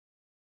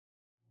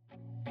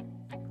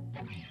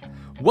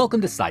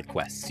Welcome to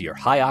SideQuests, your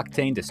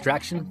high-octane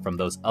distraction from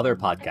those other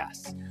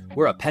podcasts.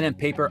 We're a pen and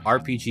paper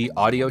RPG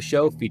audio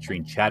show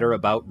featuring chatter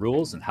about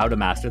rules and how to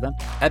master them,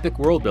 epic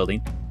world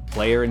building,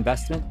 player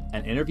investment,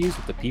 and interviews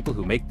with the people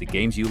who make the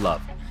games you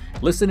love.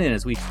 Listen in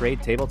as we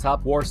trade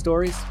tabletop war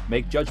stories,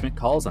 make judgment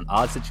calls on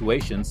odd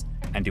situations,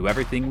 and do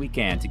everything we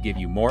can to give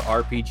you more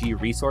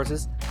RPG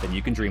resources than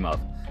you can dream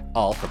of,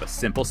 all from a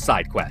simple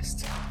side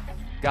quest.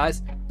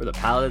 Guys, for the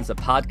Paladins of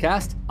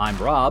Podcast, I'm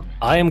Rob.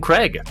 I am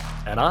Craig,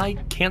 and I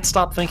can't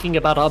stop thinking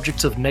about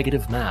objects of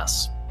negative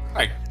mass.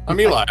 Hi, I'm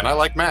Eli, and I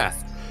like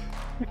math.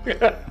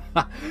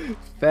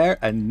 Fair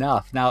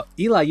enough. Now,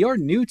 Eli, you're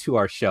new to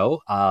our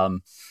show.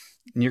 And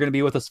you're going to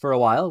be with us for a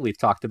while. We've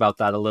talked about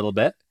that a little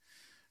bit.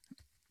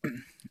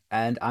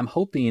 And I'm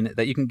hoping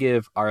that you can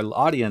give our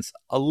audience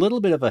a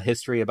little bit of a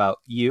history about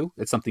you.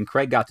 It's something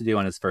Craig got to do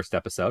on his first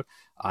episode.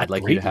 I'd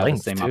like you to have the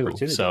same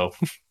opportunity. So,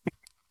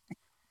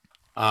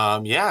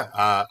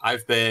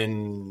 I've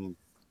been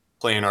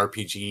playing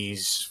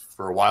RPGs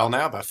for a while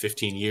now, about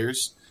 15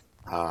 years.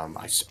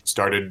 I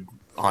started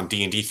on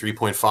D&D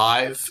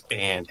 3.5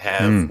 and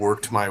have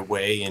worked my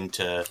way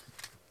into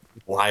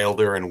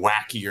wilder and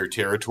wackier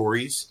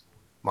territories.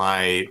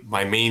 My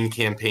main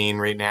campaign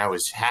right now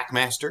is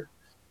Hackmaster,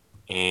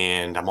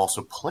 and I'm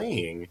also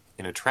playing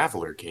in a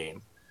Traveler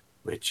game,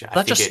 which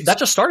that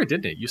just started,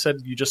 didn't it? You said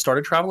you just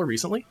started Traveler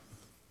recently?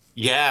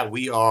 Yeah,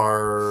 we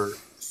are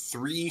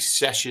 3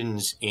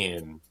 sessions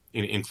in,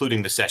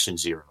 including the session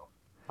 0,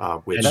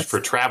 which for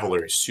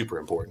Traveler is super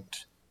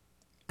important.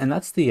 And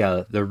that's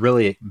the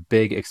really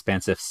big,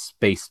 expansive,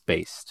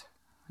 space-based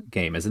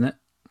game, isn't it?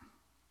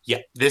 Yeah,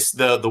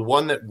 the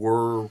one that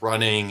we're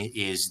running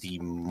is the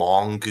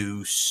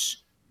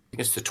Mongoose. I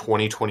think it's the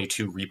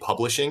 2022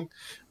 republishing.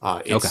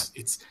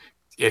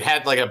 It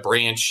had like a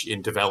branch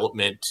in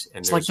development,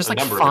 and it's there's a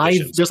number of five.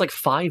 editions. There's like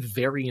 5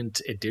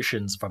 variant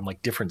editions from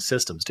like different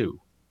systems too,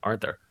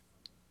 aren't there?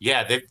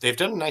 Yeah, they've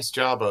done a nice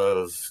job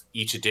of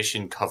each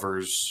edition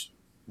covers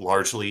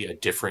largely a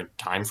different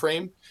time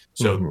frame.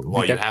 So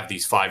while you have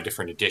these 5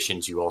 different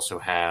editions, you also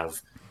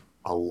have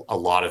a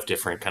lot of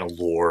different kind of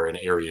lore and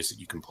areas that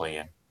you can play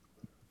in.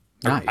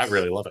 Nice. I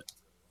really love it.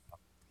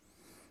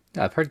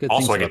 Yeah, I've heard good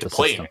also, things I about get to the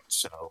play system. in it,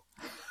 so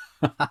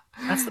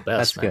That's the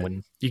best, That's man. good.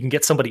 When you can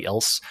get somebody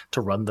else to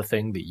run the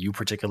thing that you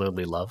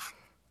particularly love.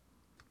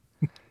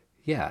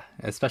 Yeah,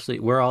 especially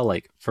we're all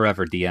like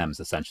forever DMs,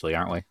 essentially,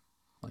 aren't we?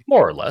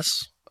 More or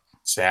less.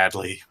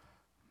 sadly.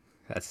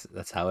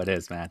 That's how it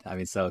is, man. I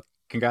mean, so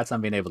congrats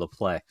on being able to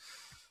play.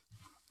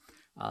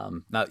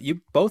 Now,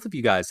 both of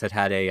you guys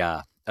had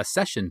a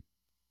session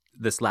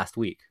this last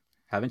week,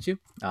 haven't you?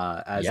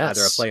 As Yes.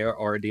 either a player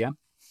or a DM.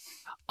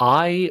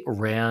 I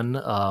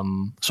ran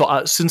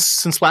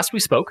since last we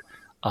spoke.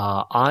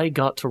 I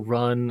got to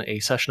run a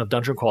session of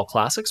Dungeon Crawl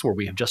Classics where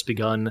we have just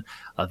begun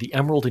the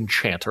Emerald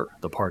Enchanter.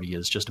 The party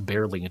is just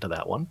barely into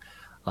that one.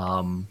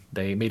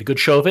 They made a good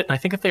show of it, and I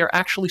think that they are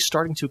actually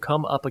starting to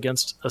come up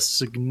against a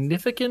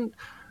significant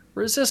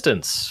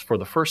resistance for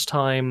the first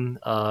time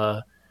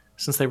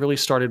since they really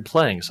started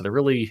playing. So they're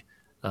really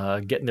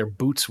getting their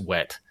boots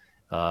wet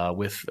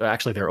with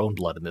actually their own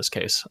blood in this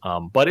case.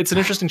 But it's an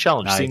interesting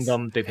challenge. Nice. Seeing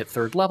them, they've hit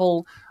 3rd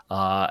level,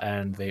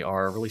 and they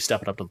are really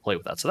stepping up to the plate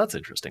with that. So that's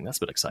interesting. That's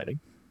been exciting.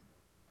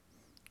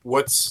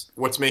 What's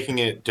making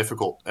it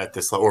difficult at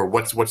this level, or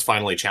what's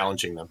finally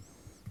challenging them?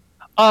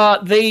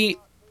 They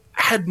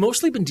had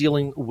mostly been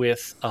dealing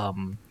with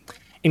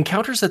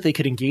encounters that they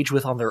could engage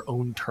with on their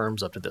own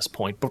terms up to this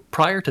point. But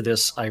prior to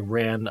this, I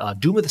ran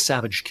Doom of the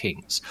Savage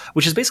Kings,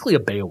 which is basically a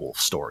Beowulf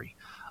story.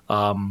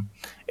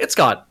 It's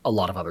got a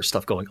lot of other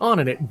stuff going on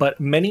in it, but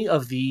many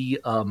of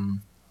the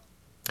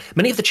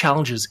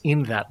challenges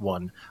in that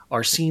one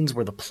are scenes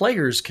where the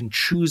players can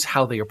choose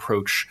how they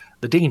approach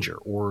the danger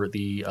or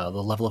the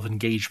level of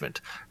engagement.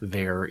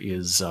 There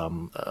is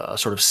a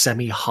sort of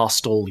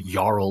semi-hostile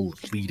Jarl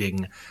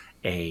leading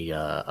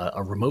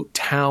a remote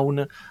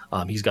town.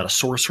 He's got a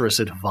sorceress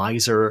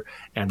advisor,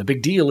 and the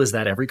big deal is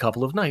that every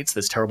couple of nights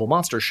this terrible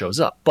monster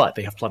shows up, but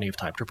they have plenty of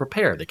time to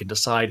prepare. They can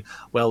decide,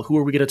 well, who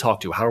are we going to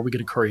talk to? How are we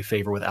going to curry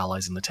favor with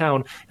allies in the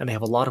town? And they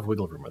have a lot of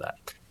wiggle room with that.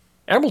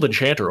 Emerald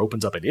Enchanter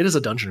opens up, and it is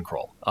a dungeon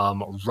crawl.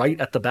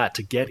 Right at the bat,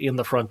 to get in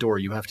the front door,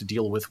 you have to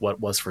deal with what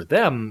was for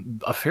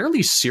them a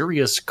fairly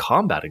serious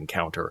combat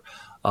encounter,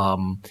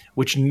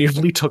 which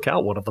nearly took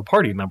out one of the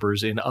party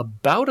members in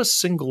about a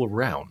single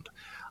round.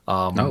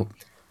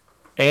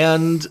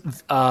 And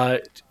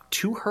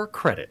to her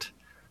credit,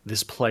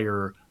 this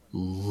player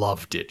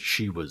loved it.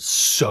 She was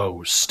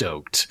so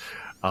stoked.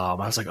 I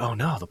was like, oh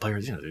no, the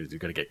players, they're going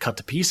to get cut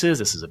to pieces.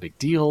 This is a big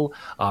deal.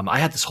 I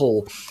had this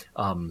whole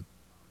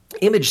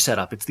image set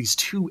up. It's these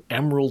 2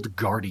 Emerald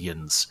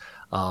Guardians.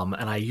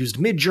 And I used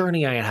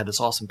Midjourney. I had this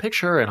awesome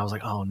picture, and I was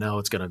like, oh no,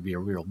 it's going to be a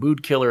real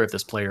mood killer if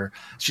this player...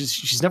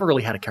 She's never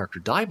really had a character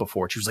die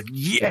before. She was like,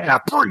 yeah,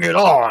 bring it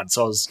on!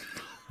 So I was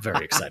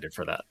very excited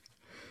for that.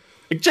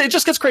 It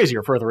just gets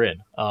crazier further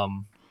in.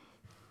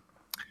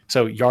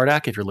 So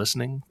Yardak, if you're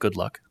listening, good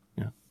luck.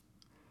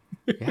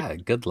 Yeah,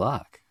 good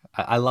luck.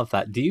 I love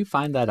that. Do you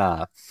find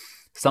that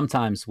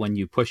sometimes when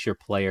you push your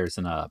players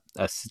in a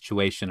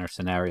situation or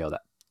scenario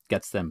that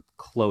gets them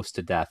close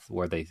to death,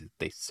 where they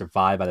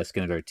survive by the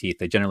skin of their teeth,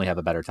 they generally have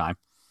a better time.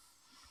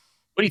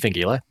 What do you think,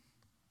 Eli?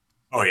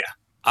 Oh yeah,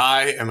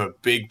 I am a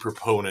big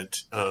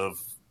proponent of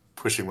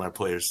pushing my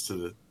players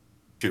to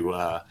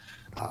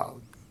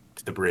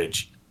the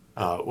bridge.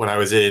 When I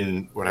was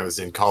in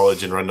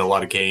college and running a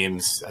lot of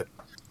games,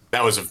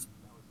 that was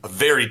a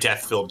very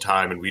death-filled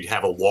time, and we'd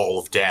have a wall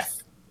of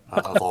death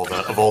of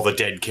all the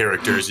dead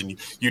characters, and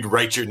you'd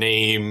write your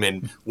name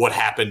and what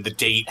happened, the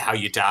date, how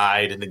you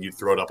died, and then you'd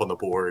throw it up on the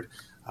board.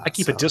 I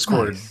keep a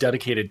Discord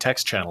dedicated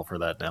text channel for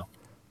that now.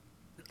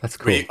 That's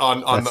cool.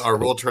 Our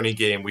Roll20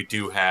 game, we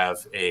do have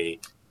a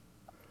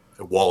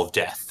wall of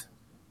death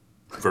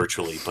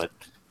virtually, but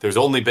there's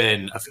only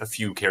been a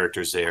few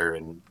characters there,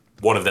 and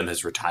one of them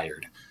has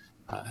retired.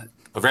 I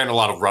ran a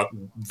lot of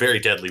very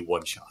deadly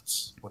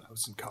one-shots when I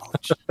was in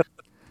college.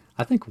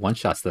 I think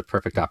one-shot's the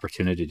perfect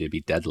opportunity to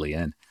be deadly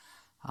in.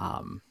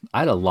 I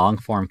had a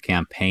long-form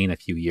campaign a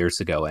few years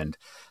ago, and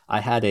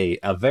I had a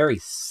very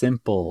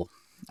simple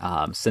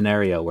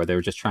scenario where they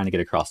were just trying to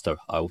get across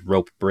a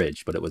rope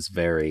bridge, but it was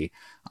very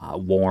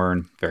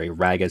worn, very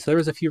ragged. So there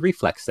was a few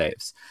reflex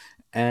saves.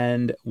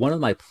 And one of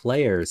my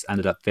players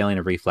ended up failing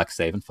a reflex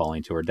save and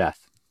falling to her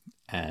death.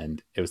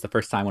 And it was the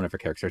first time one of her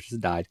characters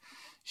had died.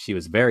 She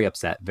was very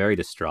upset, very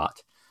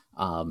distraught.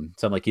 So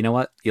I'm like, you know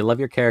what? You love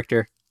your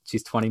character.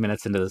 She's 20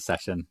 minutes into the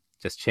session.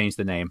 Just change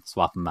the name,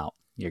 swap them out.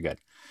 You're good.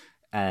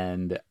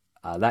 And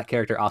that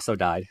character also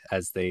died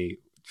as they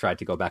tried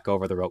to go back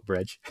over the rope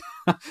bridge.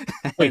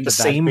 Wait, the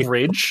same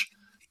bridge?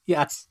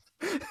 Yes.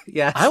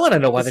 Yes. I want to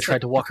know why they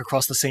tried to walk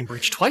across the same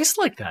bridge twice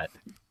like that.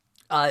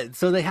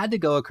 So they had to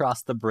go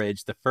across the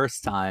bridge the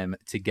first time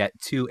to get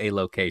to a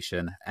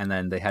location, and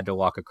then they had to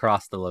walk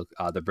across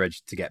the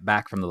bridge to get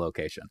back from the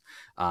location.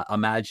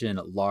 Imagine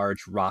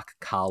large rock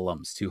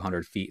columns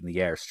 200 feet in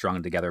the air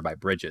strung together by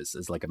bridges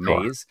is like a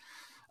maze.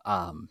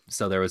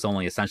 So there was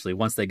only essentially,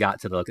 once they got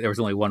to there was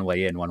only one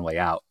way in, one way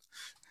out.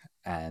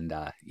 And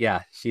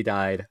she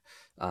died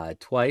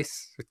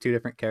twice with two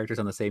different characters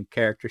on the same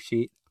character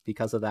sheet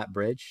because of that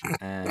bridge.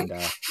 And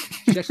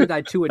she actually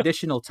died 2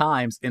 additional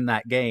times in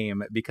that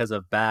game because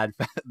of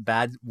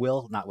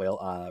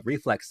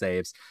reflex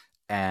saves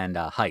and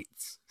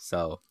heights.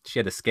 So she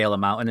had to scale a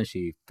mountain, and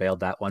she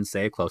failed that one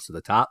save close to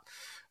the top.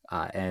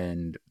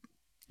 And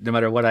no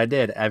matter what I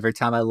did, every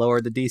time I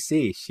lowered the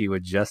DC, she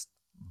would just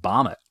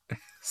bomb it.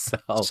 So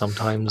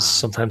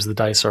sometimes the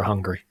dice are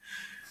hungry.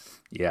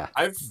 Yeah.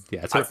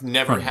 I've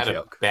never had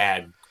a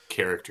bad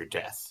character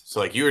death.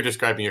 So like you were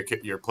describing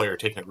your player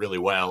taking it really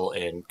well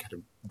and kind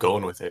of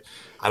going with it.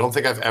 I don't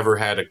think I've ever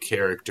had a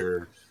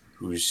character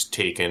who's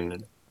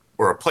taken,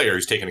 or a player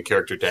who's taken a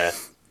character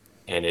death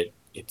and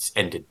it's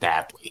ended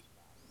badly.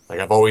 Like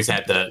I've always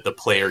had the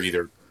player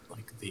either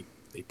like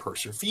they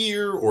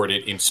persevere, or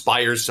it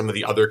inspires some of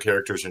the other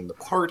characters in the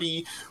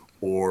party,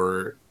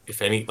 or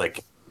if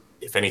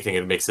anything,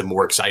 it makes them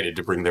more excited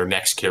to bring their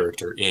next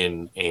character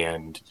in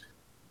and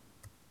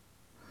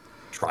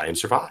try and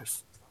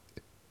survive.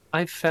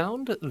 I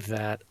found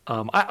that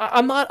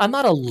I'm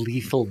not a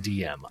lethal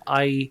DM.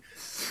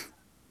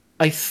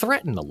 I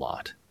threaten a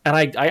lot, and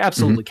I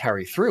absolutely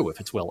carry through if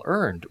it's well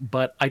earned.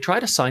 But I try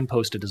to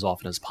signpost it as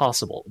often as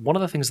possible. One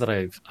of the things that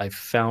I've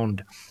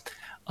found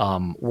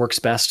works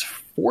best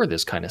for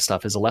this kind of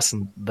stuff is a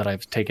lesson that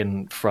I've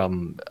taken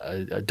from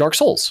Dark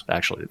Souls,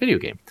 actually, the video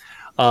game.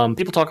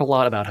 People talk a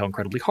lot about how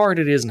incredibly hard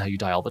it is and how you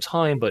die all the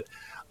time, but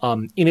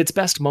in its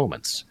best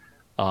moments,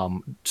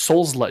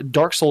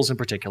 Dark Souls in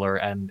particular,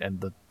 and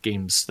the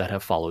games that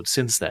have followed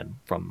since then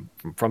from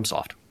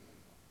FromSoft,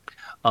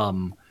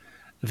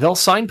 they'll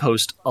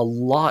signpost a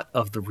lot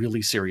of the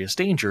really serious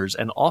dangers,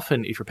 and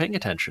often, if you're paying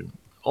attention,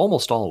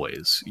 almost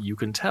always, you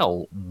can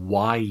tell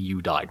why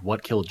you died,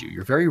 what killed you.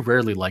 You're very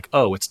rarely like,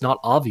 oh, it's not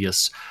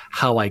obvious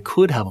how I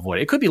could have avoided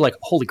it. It could be like,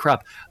 holy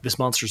crap, this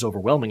monster's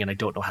overwhelming and I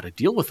don't know how to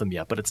deal with them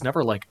yet, but it's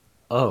never like,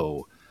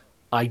 oh,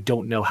 I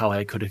don't know how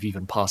I could have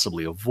even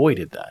possibly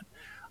avoided that.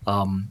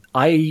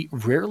 I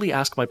rarely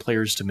ask my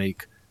players to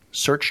make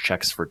search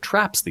checks for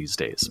traps these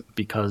days,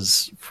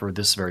 because for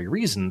this very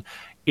reason,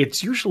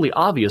 it's usually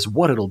obvious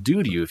what it'll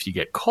do to you if you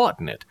get caught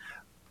in it.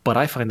 But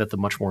I find that the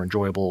much more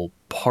enjoyable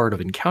part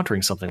of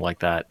encountering something like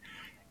that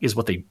is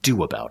what they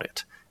do about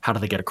it. How do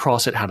they get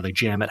across it? How do they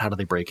jam it? How do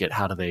they break it?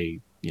 How do they,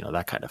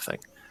 that kind of thing.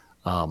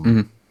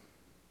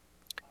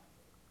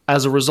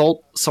 As a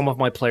result, some of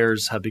my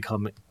players have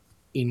become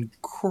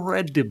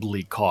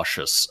incredibly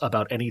cautious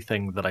about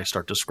anything that I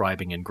start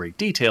describing in great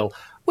detail,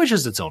 which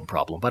is its own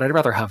problem. But I'd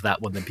rather have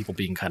that one than people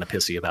being kind of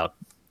pissy about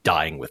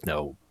dying with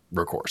no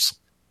recourse.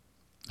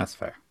 That's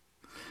fair.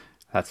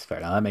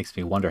 Now that makes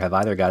me wonder, have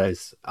either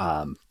guys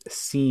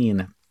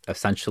seen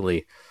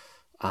essentially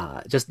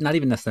just not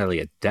even necessarily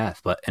a death,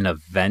 but an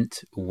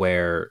event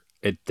where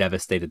it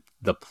devastated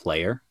the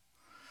player?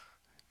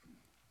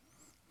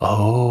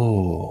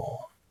 Oh.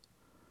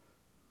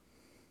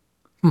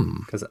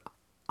 Because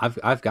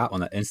I've got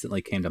one that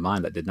instantly came to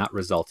mind that did not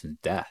result in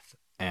death,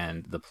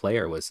 and the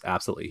player was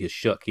absolutely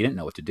shook. He didn't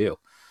know what to do.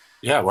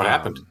 Yeah, what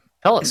happened?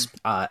 Tell us.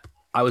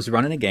 I was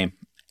running a game,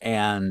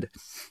 and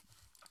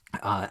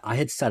I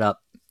had set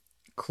up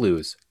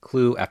clues,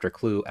 clue after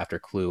clue after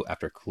clue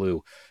after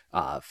clue,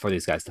 for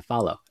these guys to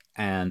follow.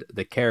 And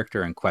the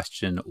character in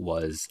question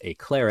was a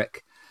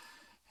cleric,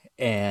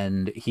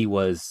 and he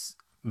was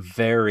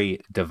very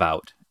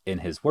devout in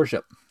his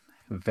worship.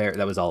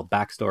 That was all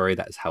backstory.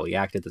 That is how he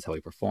acted. That's how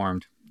he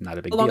performed. Not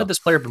a big How long deal. had this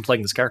player been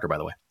playing this character, by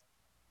the way?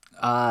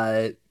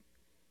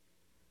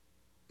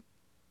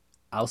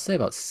 I'll say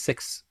about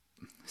six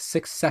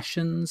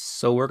sessions.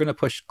 So we're gonna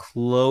push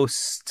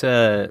close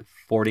to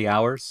 40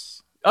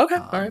 hours. Okay,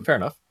 all right, fair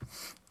enough.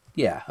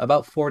 Yeah,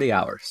 about 40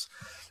 hours.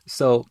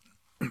 So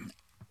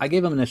I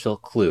gave them initial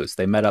clues.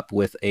 They met up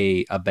with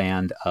a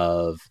band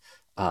of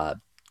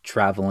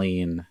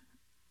traveling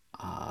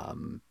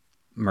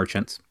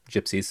merchants,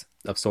 gypsies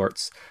of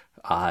sorts,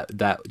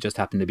 that just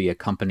happened to be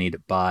accompanied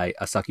by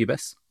a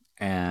succubus.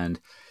 And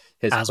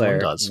his As one player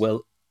does.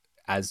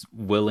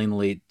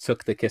 willingly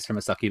took the kiss from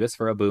a succubus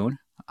for a boon,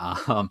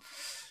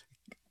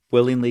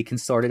 willingly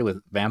consorted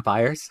with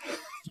vampires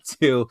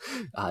to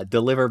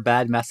deliver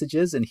bad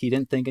messages, and he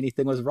didn't think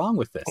anything was wrong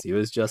with this. He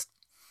was just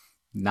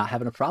not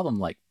having a problem.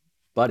 Like,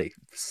 buddy,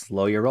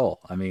 slow your roll.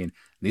 I mean,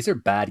 these are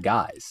bad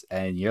guys,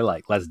 and you're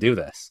like, let's do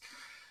this.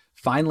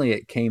 Finally,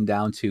 it came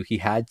down to he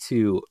had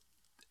to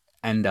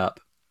end up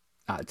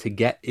to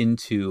get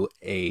into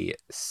a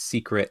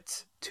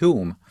secret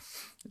tomb.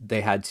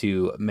 They had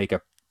to make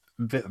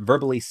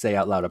verbally say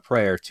out loud a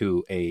prayer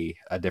to a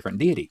different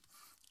deity,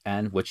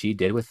 and which he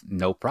did with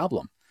no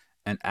problem.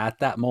 And at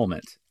that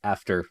moment,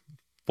 after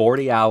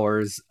 40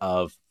 hours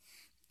of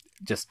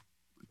just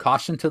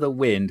caution to the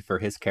wind for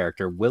his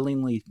character,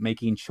 willingly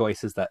making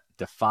choices that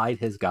defied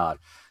his god,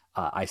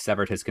 I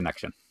severed his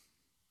connection.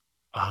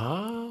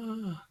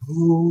 How'd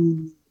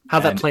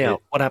that play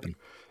out? What happened?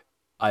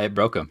 I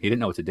broke him. He didn't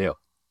know what to do.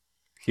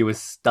 He was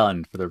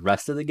stunned for the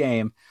rest of the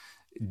game,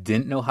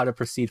 didn't know how to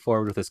proceed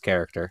forward with his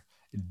character,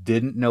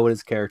 didn't know what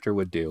his character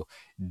would do,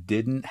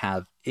 didn't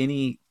have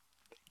any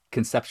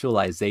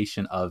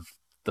conceptualization of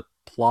the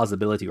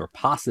plausibility or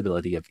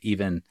possibility of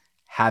even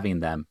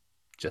having them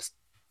just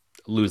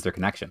lose their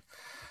connection.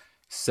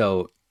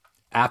 So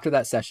after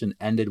that session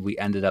ended, we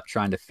ended up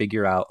trying to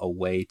figure out a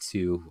way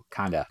to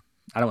kind of,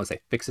 I don't want to say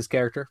fix his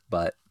character,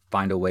 but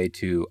find a way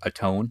to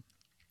atone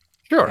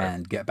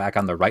and get back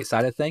on the right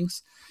side of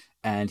things.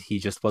 And he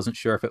just wasn't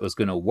sure if it was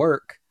going to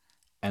work.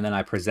 And then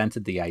I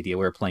presented the idea.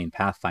 We were playing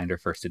Pathfinder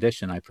First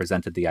Edition. I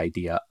presented the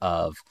idea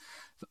of,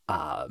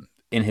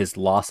 in his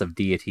loss of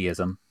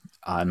deityism,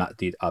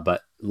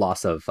 but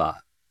loss of a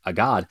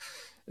god,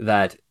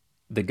 that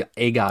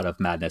a god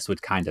of madness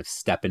would kind of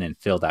step in and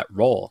fill that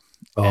role.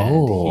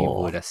 And he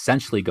would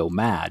essentially go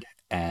mad,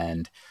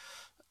 and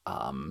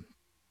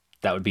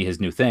that would be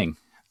his new thing.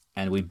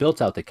 And we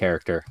built out the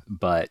character,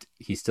 but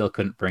he still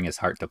couldn't bring his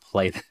heart to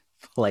play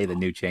the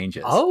new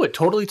changes. Oh, it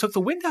totally took the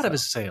wind out of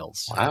his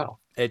sails. Wow.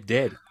 It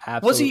did.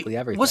 Absolutely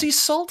everything. Was he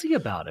salty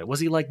about it? Was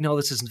he like, no,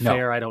 this isn't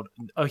fair? I don't.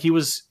 Oh, he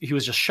was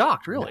just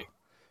shocked, really.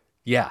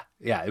 No. Yeah.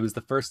 It was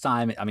the first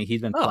time. I mean,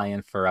 he's been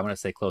playing for, I want to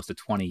say, close to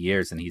 20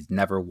 years, and he's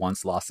never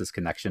once lost his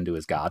connection to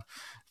his god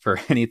for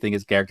anything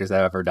his characters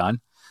have ever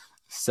done.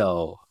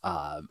 So,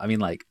 I mean,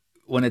 like,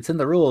 when it's in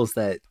the rules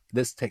that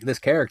this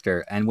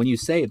character, and when you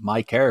say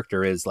my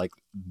character is like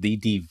the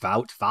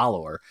devout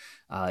follower,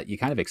 you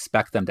kind of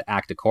expect them to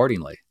act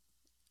accordingly.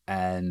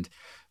 And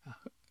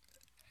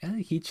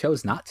he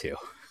chose not to.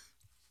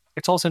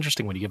 It's always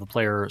interesting when you give a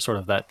player sort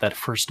of that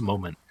first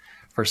moment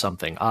for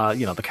something.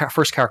 The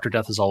first character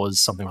death is always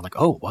something where like,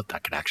 oh, what,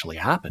 that could actually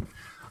happen.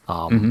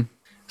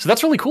 So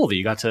that's really cool that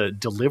you got to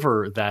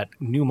deliver that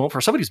new moment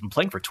for somebody who's been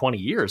playing for 20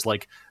 years.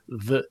 Like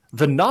the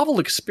novel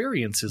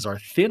experiences are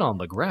thin on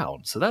the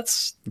ground, so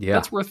that's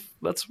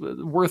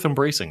worth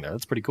embracing. There,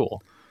 that's pretty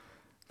cool.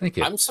 Thank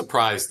you. I'm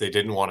surprised they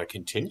didn't want to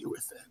continue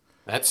with it.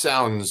 That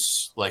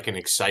sounds like an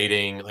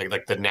exciting,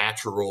 like the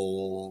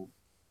natural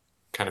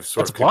kind of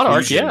sort of plot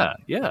arc. conclusion.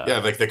 Yeah,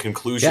 like the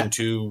conclusion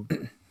to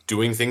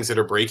doing things that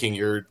are breaking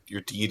your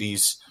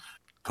deity's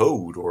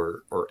code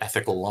or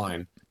ethical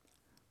line.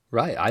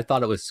 Right. I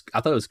thought it was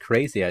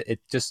crazy. It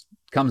just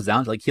comes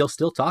down to, like, he'll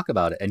still talk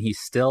about it, and he's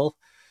still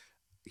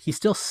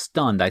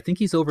stunned. I think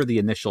he's over the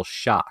initial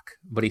shock,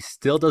 but he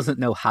still doesn't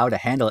know how to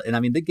handle it. And I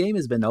mean, the game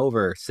has been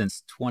over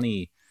since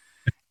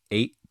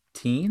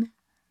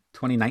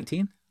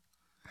 2019.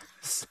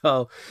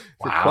 So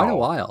for quite a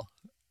while.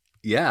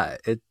 Yeah.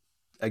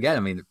 Again,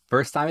 I mean,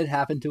 first time it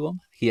happened to him,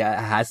 he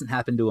hasn't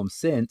happened to him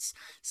since.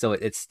 So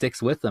it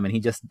sticks with him, and he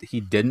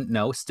didn't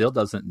know, still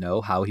doesn't know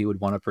how he would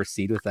want to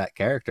proceed with that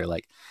character.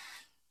 Like,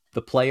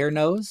 the player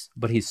knows,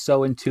 but he's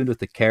so in tune with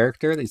the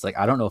character that he's like,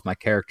 I don't know if my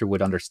character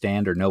would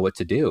understand or know what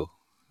to do.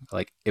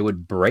 Like, it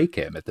would break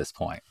him at this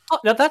point. Oh,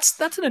 now that's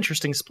an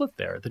interesting split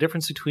there. The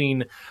difference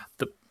between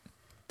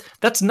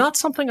that's not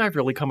something I've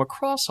really come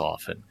across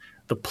often.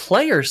 The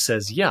player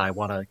says, yeah, I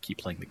want to keep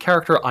playing the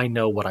character. I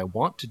know what I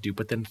want to do,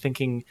 but then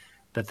thinking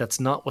that that's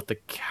not what the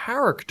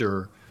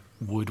character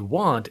would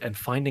want and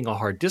finding a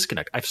hard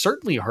disconnect. I've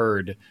certainly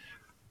heard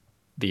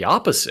the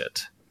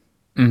opposite.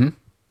 Mm-hmm.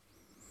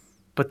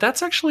 But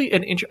that's actually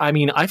I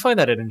mean, I find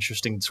that an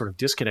interesting sort of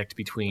disconnect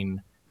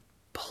between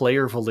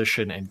player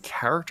volition and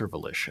character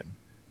volition.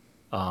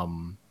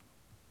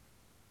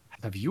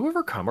 Have you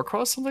ever come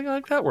across something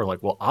like that where,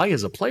 like, well, I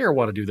as a player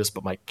want to do this,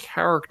 but my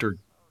character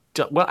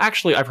well,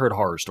 actually, I've heard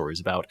horror stories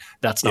about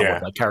that's not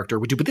what my character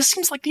would do, but this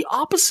seems like the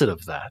opposite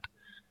of that.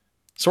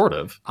 Sort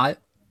of. I've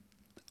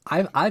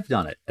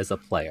done it as a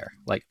player.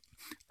 Like,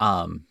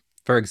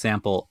 for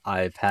example,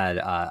 I've had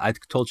I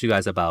told you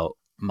guys about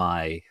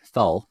my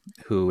Thull,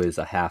 who is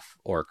a half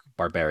orc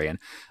barbarian.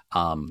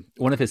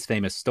 One of his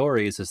famous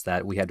stories is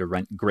that we had to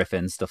rent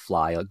griffins to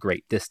fly a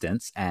great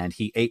distance, and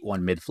he ate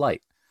one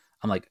mid-flight.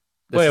 I'm like,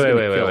 this is gonna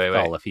kill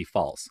Thull if he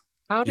falls.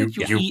 How did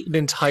you eat an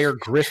entire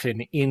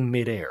griffin in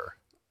midair?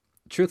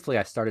 Truthfully,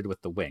 I started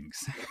with the wings.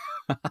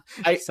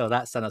 So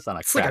that sent us on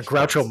a It's like a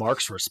Groucho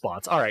Marx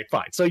response. All right,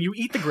 fine. So you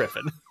eat the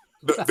griffin.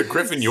 The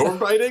griffin you're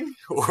riding?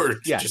 Or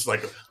just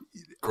like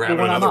grab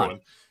another one?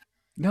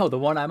 No, the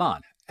one I'm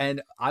on.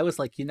 And I was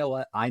like, you know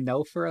what? I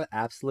know for an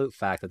absolute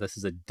fact that this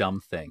is a dumb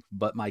thing,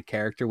 but my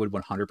character would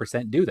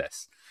 100% do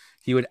this.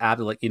 He would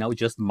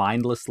just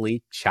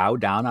mindlessly chow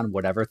down on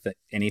whatever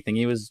anything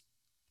he was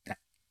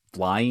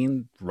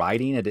flying,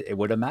 riding. It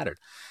would have mattered.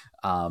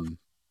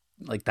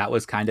 Like, that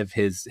was kind of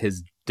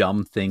his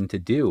dumb thing to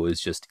do,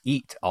 is just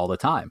eat all the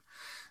time.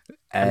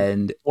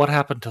 And what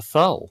happened to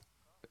Thull?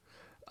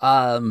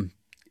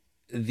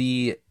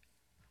 The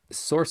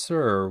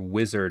sorcerer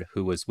wizard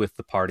who was with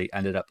the party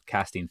ended up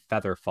casting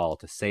Featherfall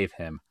to save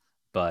him,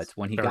 but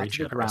when he got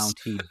to the ground,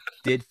 he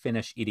did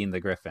finish eating the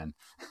griffin.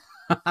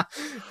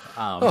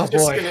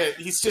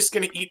 He's just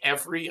gonna eat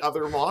every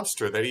other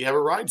monster that he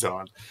ever rides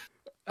on.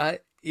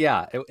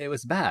 Yeah, it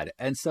was bad.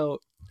 And so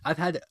I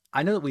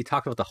know that we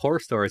talked about the horror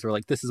stories where,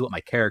 like, this is what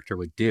my character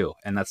would do,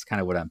 and that's kind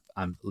of what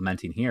I'm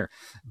lamenting here.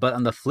 But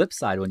on the flip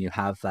side, when you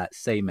have that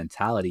same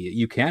mentality,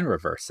 you can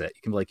reverse it.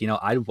 You can be like,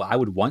 I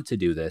would want to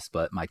do this,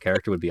 but my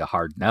character would be a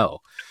hard no.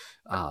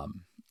 I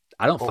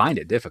don't find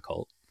it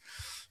difficult.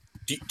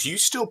 Do you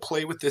still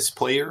play with this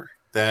player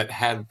that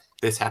had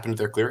this happen to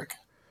their cleric?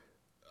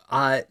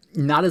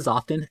 Not as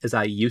often as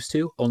I used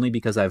to, only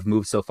because I've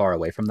moved so far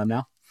away from them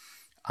now.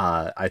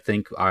 I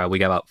think we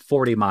got about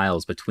 40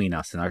 miles between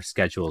us, and our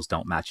schedules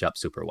don't match up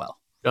super well.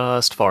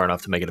 Just far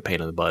enough to make it a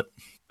pain in the butt.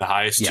 The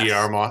highest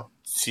CR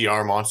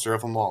monster of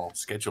them all,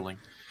 scheduling.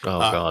 Oh,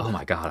 God. Oh,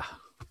 my God.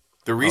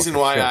 The reason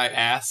why I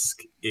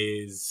ask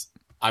is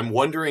I'm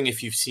wondering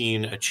if you've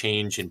seen a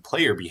change in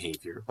player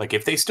behavior. Like,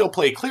 if they still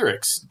play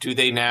clerics, do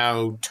they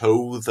now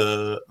toe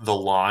the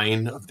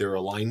line of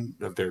their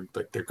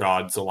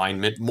god's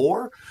alignment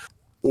more?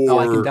 Or... Oh,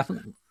 I can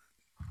definitely...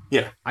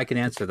 Yeah, I can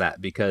answer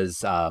that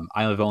because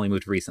I've only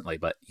moved recently,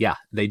 but yeah,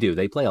 they do.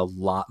 They play a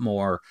lot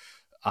more,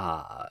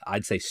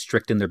 I'd say,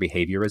 strict in their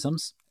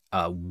behaviorisms,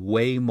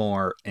 way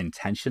more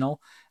intentional,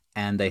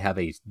 and they have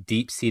a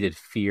deep-seated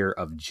fear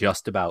of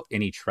just about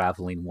any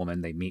traveling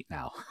woman they meet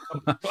now.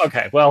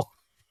 Okay, well,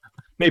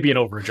 maybe an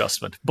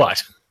over-adjustment,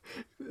 but...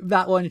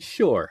 That one,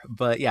 sure.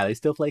 But yeah, they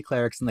still play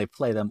clerics, and they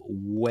play them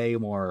way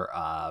more,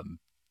 I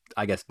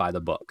guess, by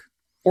the book.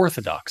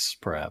 Orthodox,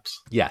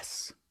 perhaps.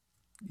 Yes.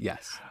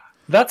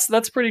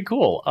 That's pretty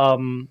cool.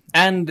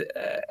 And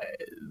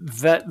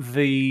that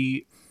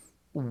the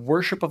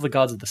worship of the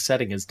gods of the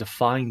setting is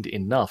defined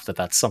enough that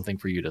that's something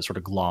for you to sort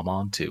of glom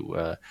onto.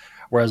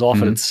 Whereas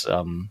often it's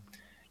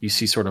you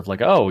see sort of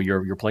like, oh,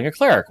 you're playing a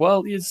cleric.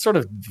 Well, it's sort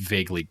of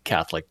vaguely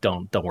Catholic.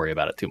 Don't worry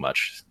about it too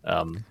much.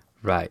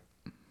 Right.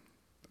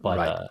 But,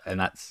 right. And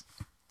that's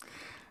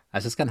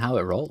just kind of how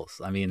it rolls.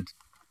 I mean,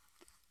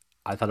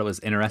 I thought it was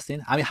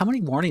interesting. I mean, how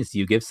many warnings do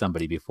you give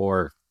somebody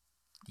before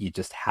you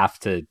just have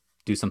to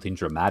do something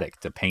dramatic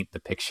to paint the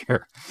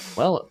picture?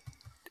 Well,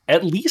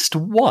 at least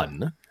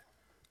one.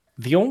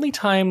 The only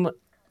time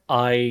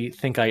I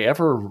think I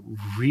ever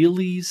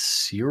really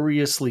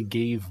seriously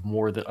gave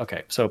more than...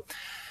 Okay, so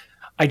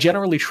I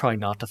generally try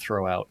not to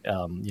throw out,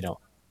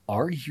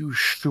 are you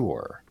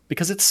sure?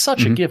 Because it's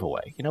such a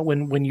giveaway.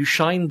 When you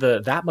shine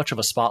that much of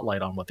a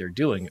spotlight on what they're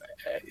doing,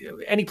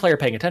 any player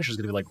paying attention is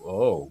going to be like,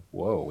 whoa,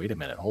 wait a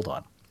minute, hold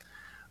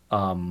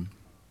on.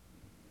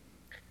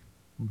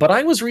 But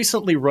I was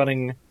recently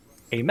running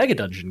a Mega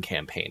Dungeon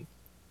campaign,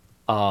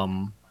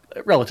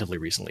 relatively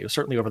recently. It was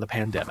certainly over the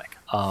pandemic.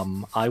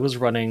 I was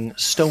running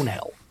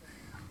Stonehell,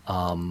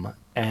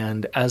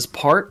 and as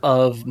part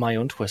of my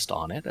own twist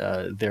on it,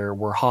 there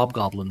were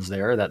hobgoblins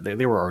there that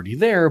they were already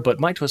there, but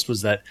my twist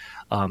was that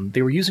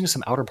they were using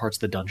some outer parts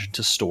of the dungeon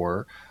to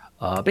store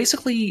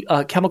basically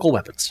chemical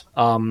weapons,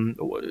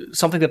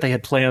 something that they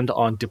had planned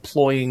on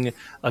deploying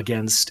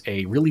against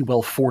a really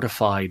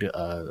well-fortified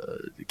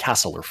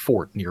castle or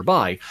fort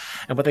nearby.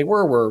 And what they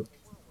were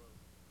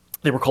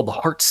called the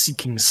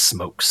Heart-Seeking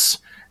Smokes.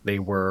 They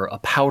were a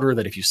powder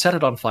that if you set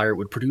it on fire, it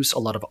would produce a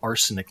lot of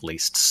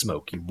arsenic-laced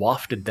smoke. You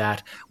wafted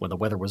that when the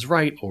weather was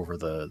right over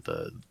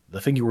the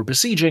thing you were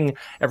besieging.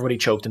 Everybody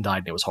choked and died,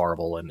 and it was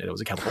horrible, and it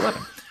was a chemical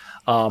weapon.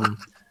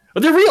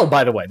 But they're real,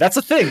 by the way. That's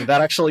a thing.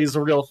 That actually is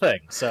a real thing.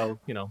 So,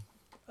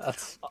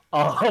 That's...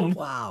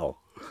 wow.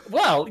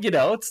 Well,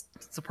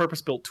 it's a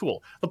purpose-built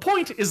tool. The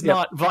point is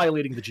not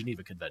violating the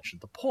Geneva Convention.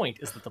 The point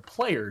is that the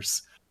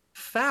players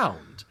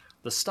found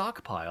the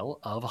stockpile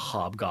of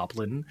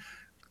hobgoblin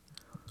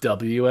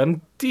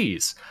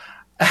WMDs,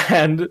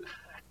 and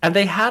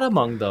they had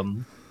among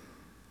them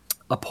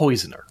a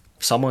poisoner,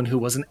 someone who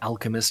was an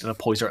alchemist and a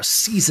poisoner, a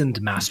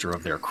seasoned master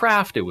of their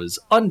craft. It was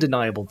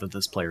undeniable that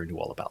this player knew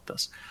all about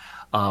this.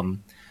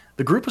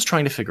 The group was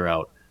trying to figure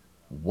out,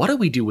 what do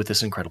we do with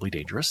this incredibly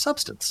dangerous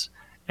substance?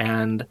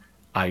 And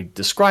I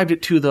described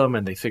it to them,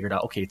 and they figured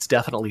out, okay, it's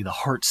definitely the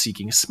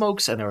heart-seeking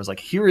smokes. And I was like,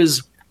 here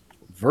is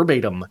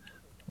verbatim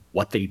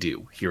what they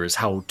do. Here is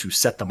how to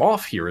set them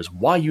off. Here is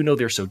why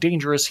they're so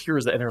dangerous. Here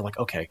is and they're like,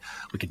 okay,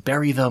 we could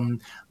bury them.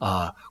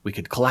 We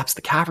could collapse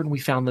the cavern we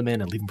found them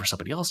in and leave them for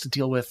somebody else to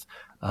deal with.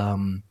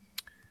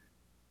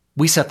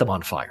 We set them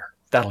on fire.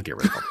 That'll get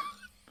rid of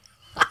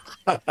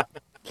them.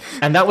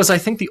 And that was, I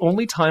think, the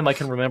only time I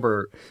can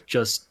remember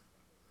just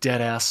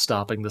dead ass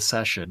stopping the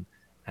session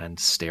and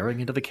staring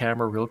into the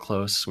camera real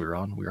close. We were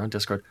on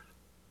Discord.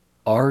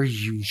 Are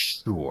you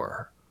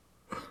sure?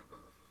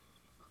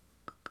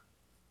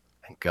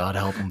 And God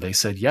help them, they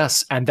said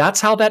yes. And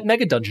that's how that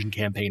Mega Dungeon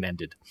campaign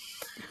ended.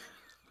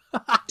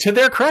 To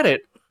their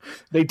credit,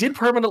 they did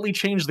permanently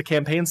change the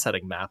campaign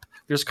setting map.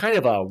 There's kind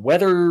of a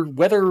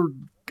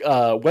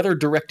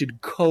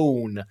weather-directed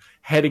cone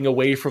heading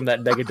away from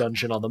that Mega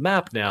Dungeon on the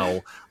map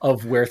now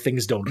of where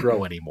things don't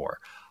grow anymore.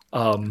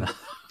 I'm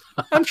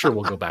sure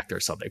we'll go back there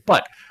someday.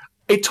 But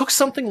it took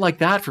something like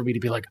that for me to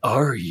be like,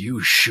 are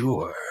you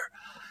sure?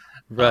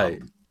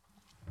 Right.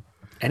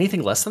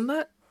 Anything less than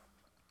that?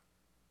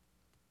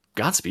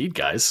 Godspeed,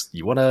 guys.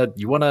 You wanna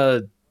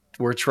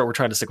we're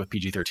trying to stick with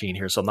PG-13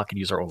 here, so I'm not gonna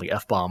use our only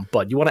F-bomb,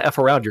 but you wanna F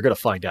around, you're gonna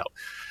find out.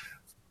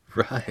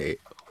 Right.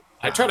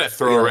 I try to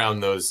throw around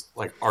those,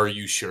 like, are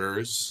you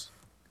sure's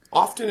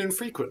often and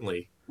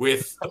frequently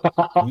with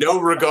no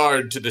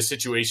regard to the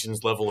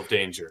situation's level of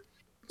danger.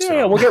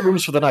 Yeah, we'll get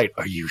rooms for the night.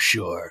 Are you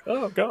sure?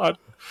 Oh, God.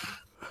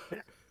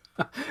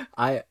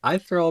 I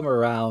throw them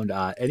around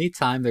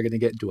anytime they're going to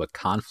get into a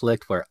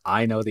conflict where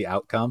I know the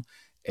outcome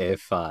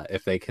if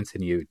they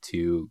continue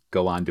to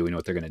go on doing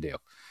what they're going to do.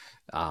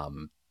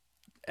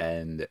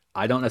 And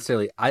I don't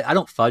necessarily, I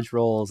don't fudge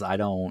rolls. I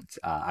don't,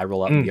 I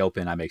roll out in the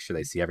open. I make sure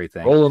they see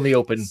everything. Roll in the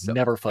open,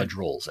 never fudge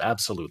rolls.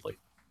 Absolutely.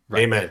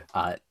 Right. Amen.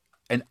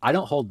 And I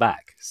don't hold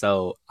back.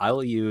 So I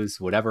will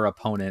use whatever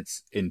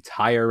opponent's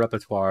entire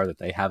repertoire that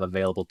they have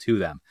available to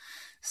them.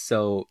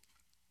 So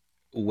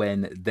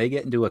when they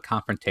get into a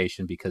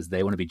confrontation because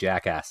they want to be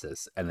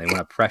jackasses and they want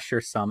to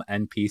pressure some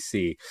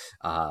NPC,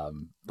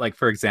 like,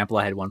 for example,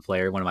 I had one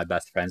player, one of my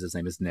best friends, his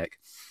name is Nick.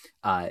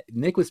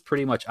 Nick was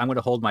pretty much, I'm going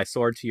to hold my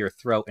sword to your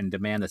throat and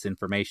demand this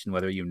information,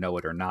 whether you know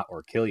it or not,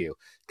 or kill you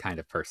kind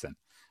of person.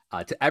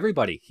 To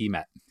everybody he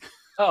met.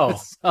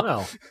 Oh,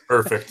 well.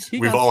 Perfect.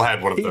 We've all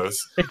had one of those.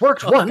 It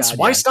worked once.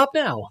 Why stop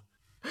now?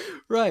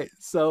 Right.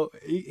 So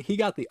he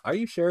got the, are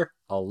you sure?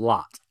 A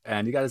lot.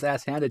 And he got his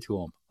ass handed to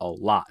him a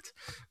lot.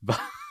 But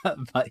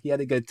he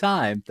had a good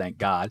time, thank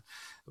God.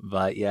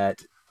 But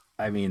yet,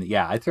 I mean,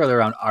 yeah, I throw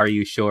around are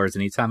you sure's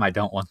anytime I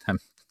don't want them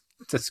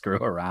to screw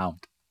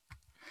around.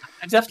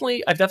 I've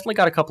definitely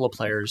got a couple of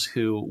players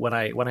who, when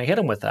I hit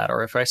them with that,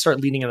 or if I start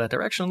leaning in that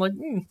direction, I'm like,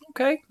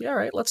 okay, yeah, all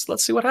right, let's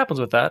see what happens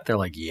with that. They're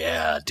like,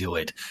 yeah, do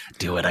it,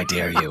 I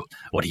dare you.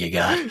 What do you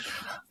got?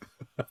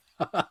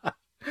 I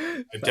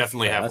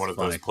definitely have one of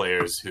those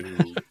players who,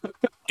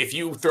 if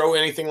you throw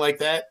anything like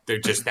that,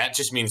 that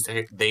just means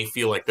they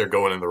feel like they're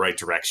going in the right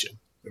direction.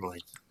 They're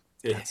like,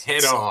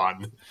 head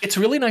on. It's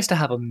really nice to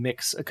have a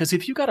mix, because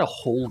if you got a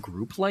whole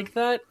group like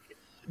that,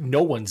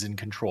 no one's in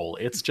control.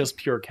 It's just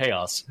pure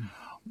chaos.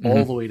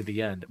 All the way to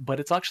the end. But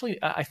it's actually,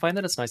 I find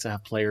that it's nice to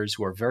have players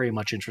who are very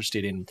much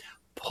interested in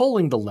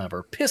pulling the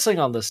lever, pissing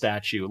on the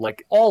statue,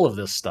 like all of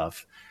this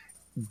stuff,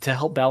 to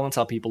help balance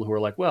out people who are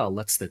like, well,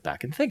 let's sit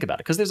back and think about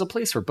it, because there's a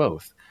place for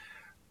both.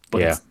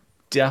 But it's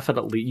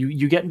definitely,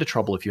 you get into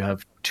trouble if you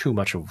have too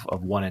much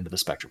of one end of the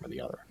spectrum or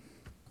the other.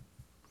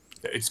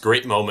 It's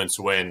great moments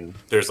when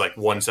there's like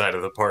one side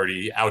of the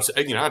party outside,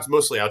 it's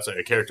mostly outside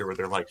a character where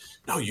they're like,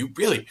 no, you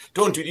really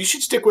don't do, you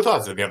should stick with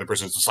us. And the other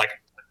person's just like,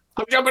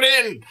 I'm jumping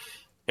in.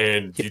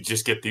 And you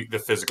just get the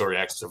physical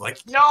reactions of like,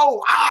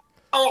 no,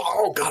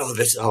 oh God,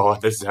 this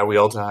is how we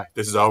all die.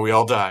 This is how we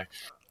all die.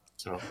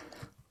 So,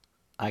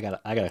 I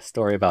got a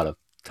story about a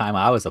time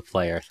I was a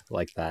player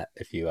like that.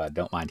 If you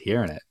don't mind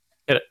hearing it,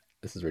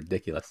 this is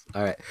ridiculous.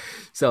 All right,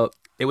 so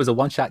it was a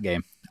one-shot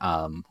game.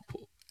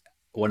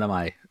 One of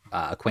my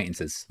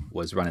acquaintances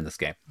was running this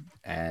game,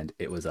 and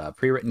it was a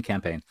pre-written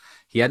campaign.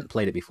 He hadn't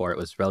played it before. It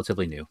was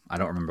relatively new. I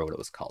don't remember what it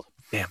was called.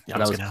 Damn,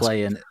 but I was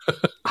playing.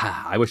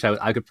 I wish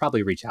I could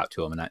probably reach out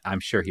to him, and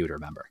I'm sure he would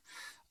remember.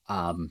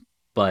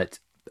 But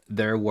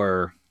we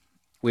were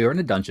in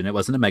a dungeon. It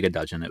wasn't a mega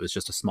dungeon. It was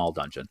just a small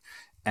dungeon.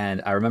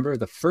 And I remember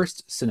the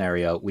first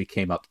scenario we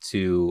came up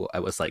to,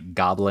 it was like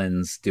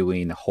goblins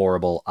doing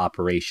horrible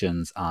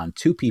operations on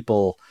two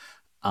people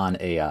on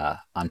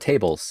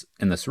tables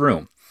in this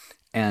room.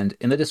 And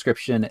in the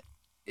description,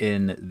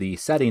 in the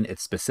setting, it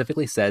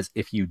specifically says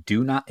if you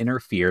do not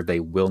interfere, they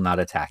will not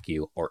attack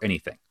you or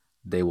anything.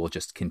 They will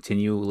just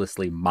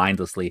continuously,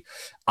 mindlessly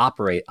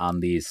operate on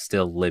these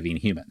still living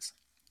humans.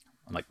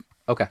 I'm like,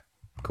 okay,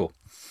 cool.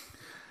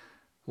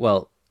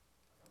 Well,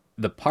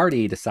 the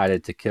party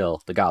decided to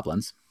kill the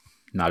goblins.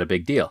 Not a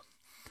big deal.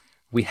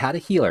 We had a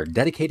healer,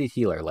 dedicated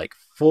healer, like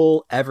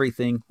full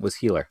everything was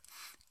healer.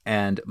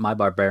 And my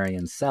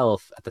barbarian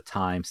self at the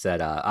time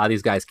said,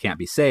 these guys can't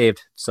be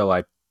saved, so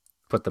I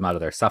put them out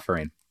of their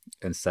suffering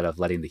instead of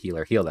letting the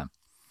healer heal them.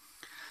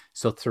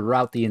 So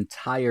throughout the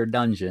entire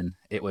dungeon,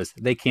 it was,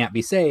 they can't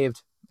be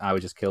saved. I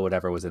would just kill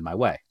whatever was in my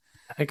way.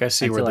 I think I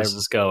see where this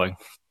is going.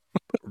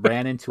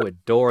 Ran into a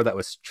door that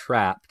was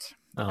trapped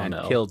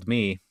killed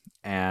me.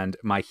 And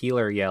my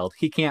healer yelled,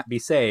 "He can't be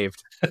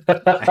saved,"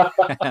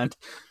 and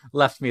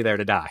left me there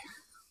to die.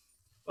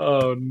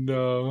 Oh,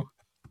 no.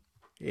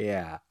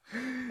 Yeah.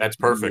 That's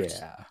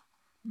perfect.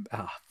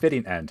 Yeah.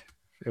 Fitting end.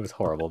 It was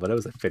horrible, but it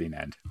was a fitting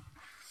end.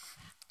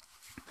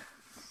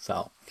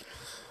 So,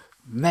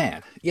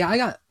 man. Yeah, I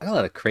got a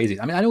lot of crazy...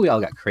 I mean, I know we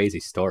all got crazy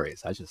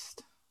stories.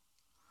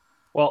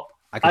 Well,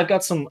 I've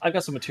got some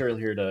material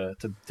here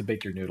to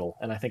bake your noodle,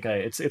 and I think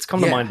it's come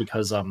to mind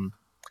because...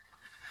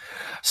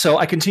 So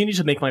I continue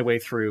to make my way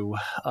through.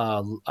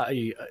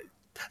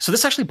 So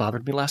this actually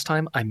bothered me last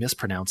time. I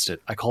mispronounced it.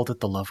 I called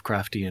it the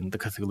Lovecraftian, the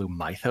Cthulhu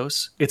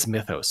mythos. It's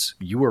mythos.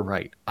 You were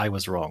right. I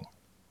was wrong.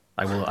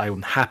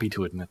 I'm happy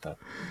to admit that.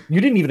 You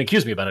didn't even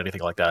accuse me about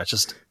anything like that.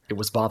 It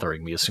was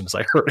bothering me as soon as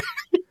I heard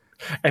it.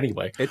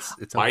 Anyway, it's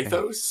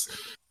mythos.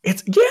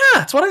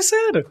 That's what I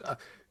said.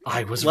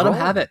 I was Let wrong.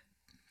 Him have it.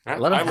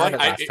 Let him have it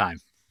last time.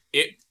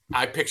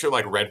 I picture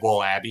like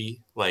Redwall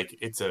Abbey. Like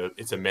it's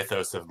a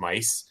mythos of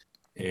mice.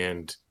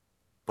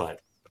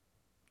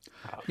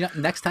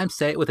 Next time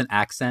say it with an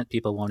accent,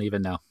 people won't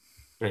even know.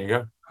 There you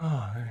go.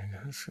 Oh, there you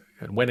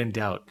go. When in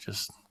doubt,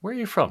 just where are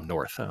you from?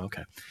 North. Oh,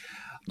 okay.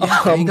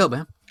 Yeah, there you go,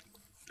 man.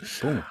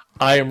 Boom.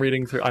 I am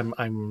reading through.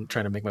 I'm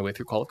trying to make my way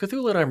through Call of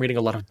Cthulhu, and I'm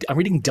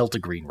reading Delta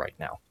Green right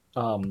now.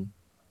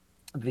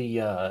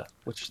 The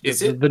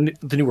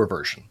newer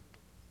version.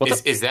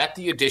 Is that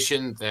the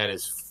edition that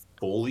is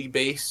fully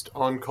based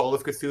on Call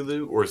of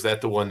Cthulhu, or is that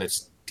the one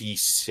that's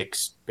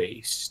D6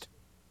 based?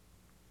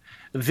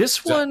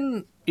 This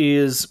one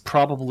is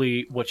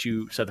probably what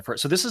you said the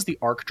first. So this is the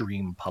Arc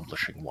Dream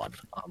Publishing one.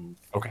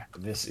 Okay.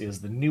 This is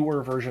the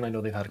newer version. I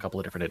know they've had a couple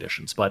of different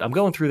editions, but I'm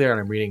going through there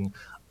and I'm reading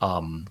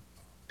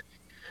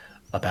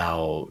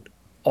about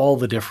all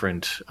the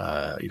different,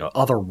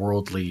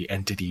 otherworldly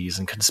entities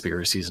and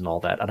conspiracies and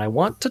all that. And I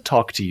want to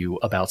talk to you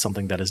about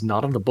something that is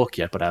not in the book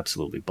yet, but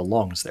absolutely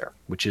belongs there,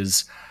 which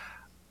is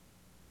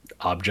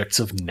objects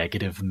of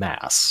negative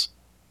mass.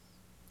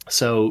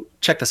 So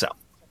check this out.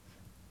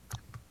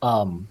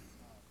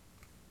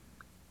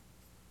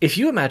 If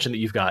you imagine that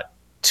you've got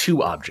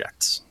two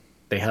objects,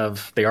 they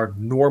are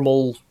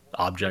normal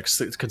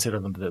objects. Consider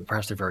them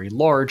perhaps they're very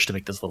large to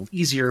make this a little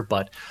easier,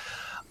 but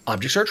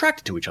objects are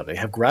attracted to each other. They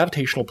have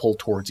gravitational pull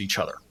towards each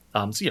other.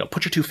 So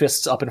put your two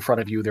fists up in front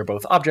of you. They're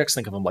both objects.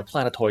 Think of them like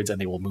planetoids, and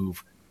they will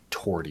move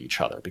toward each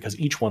other because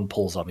each one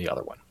pulls on the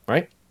other one,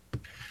 right?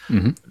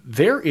 Mm-hmm.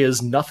 There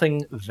is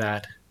nothing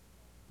that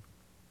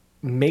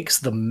makes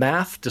the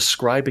math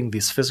describing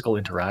this physical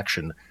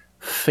interaction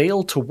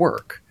fail to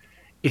work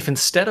if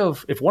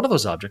one of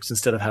those objects,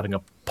 instead of having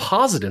a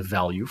positive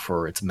value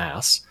for its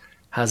mass,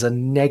 has a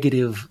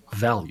negative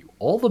value.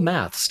 All the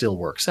math still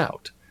works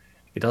out.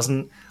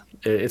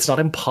 It's not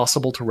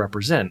impossible to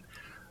represent,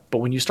 but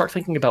when you start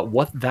thinking about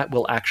what that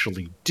will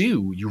actually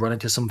do, you run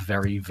into some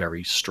very,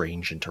 very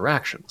strange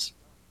interactions.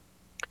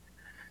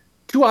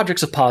 Two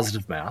objects of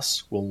positive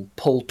mass will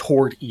pull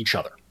toward each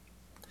other.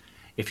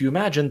 If you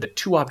imagine that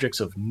two objects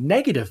of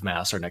negative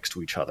mass are next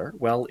to each other,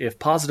 well, if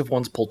positive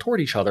ones pull toward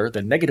each other,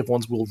 then negative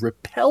ones will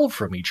repel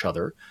from each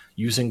other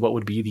using what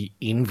would be the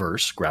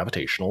inverse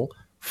gravitational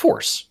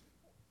force.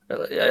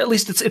 At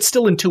least it's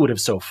still intuitive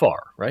so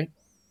far, right?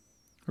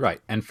 Right.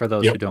 And for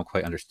those who don't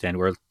quite understand,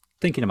 we're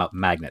thinking about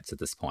magnets at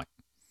this point.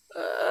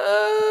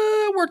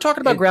 We're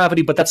talking about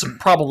gravity, but that's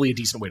probably a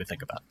decent way to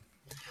think about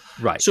it.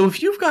 Right. So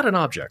if you've got an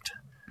object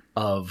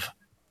of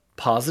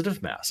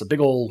positive mass, a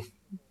big old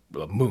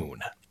moon,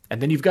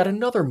 and then you've got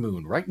another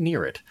moon right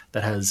near it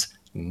that has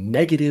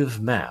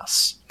negative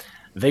mass.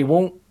 They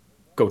won't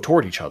go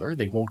toward each other.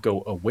 They won't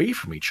go away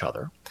from each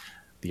other.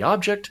 The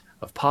object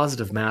of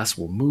positive mass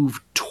will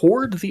move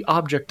toward the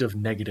object of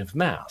negative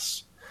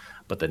mass.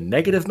 But the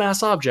negative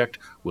mass object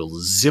will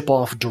zip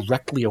off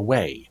directly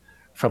away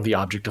from the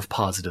object of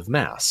positive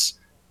mass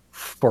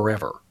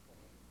forever.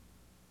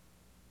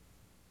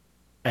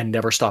 And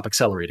never stop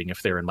accelerating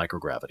if they're in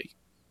microgravity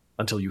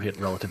until you hit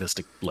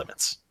relativistic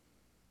limits.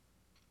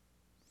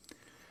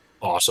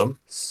 Awesome.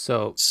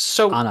 So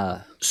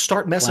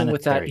start messing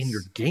with that in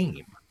your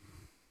game.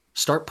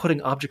 Start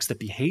putting objects that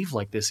behave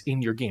like this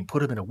in your game.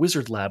 Put them in a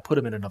wizard lab. Put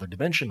them in another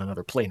dimension,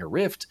 another plane or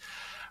rift.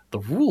 The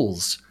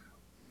rules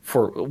the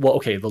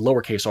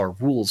lowercase r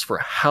rules for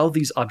how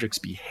these objects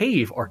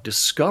behave are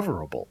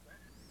discoverable.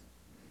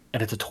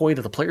 and it's a toy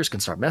that the players can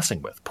start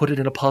messing with. Put it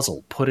in a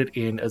puzzle, put it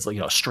in as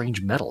a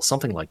strange metal,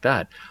 something like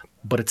that.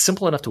 But it's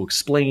simple enough to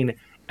explain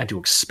and to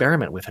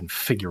experiment with and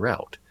figure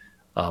out.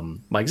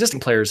 My existing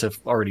players have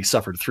already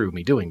suffered through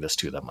me doing this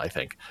to them, I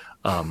think.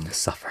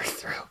 Suffer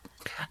through.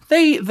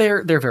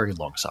 They're very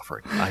long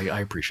suffering. I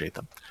appreciate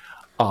them.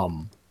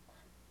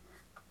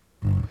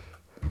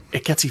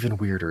 It gets even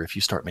weirder if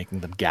you start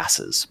making them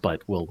gases,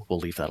 but we'll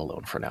leave that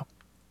alone for now.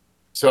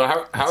 So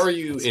how are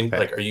you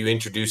are you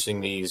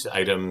introducing these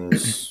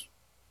items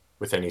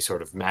with any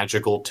sort of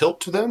magical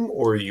tilt to them,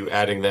 or are you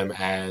adding them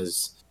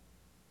as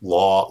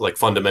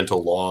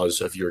fundamental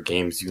laws of your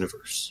game's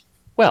universe?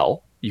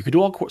 Well, you could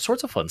do all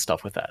sorts of fun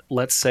stuff with that.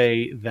 Let's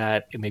say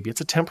that maybe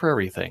it's a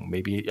temporary thing.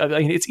 Maybe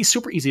it's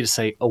super easy to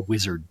say a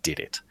wizard did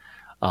it.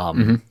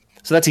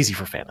 So that's easy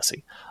for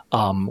fantasy.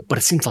 But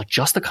it seems like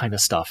just the kind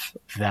of stuff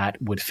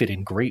that would fit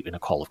in great in a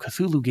Call of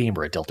Cthulhu game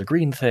or a Delta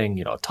Green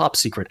thing, a top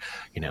secret,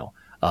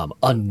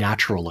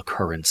 unnatural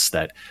occurrence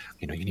that,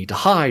 you need to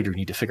hide or you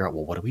need to figure out,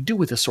 well, what do we do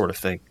with this sort of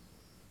thing?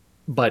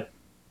 But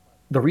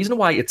the reason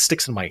why it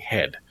sticks in my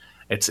head,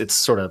 it's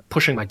sort of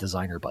pushing my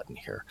designer button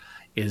here,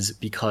 is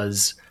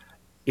because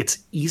it's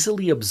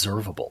easily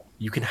observable.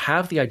 You can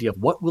have the idea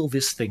of what will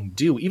this thing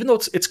do, even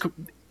though it's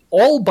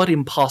all but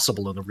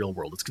impossible in the real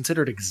world. It's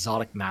considered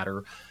exotic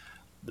matter.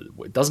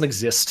 It doesn't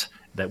exist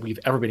that we've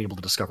ever been able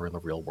to discover in the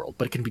real world,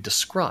 but it can be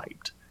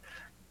described.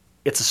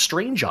 It's a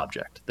strange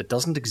object that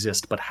doesn't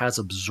exist but has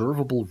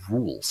observable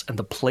rules, and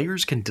the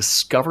players can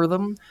discover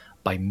them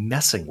by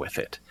messing with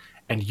it.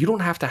 And you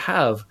don't have to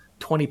have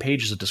 20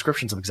 pages of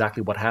descriptions of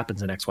exactly what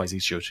happens in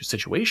XYZ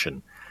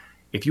situation.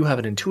 If you have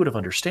an intuitive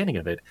understanding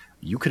of it,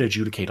 you could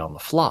adjudicate on the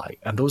fly,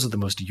 and those are the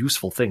most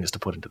useful things to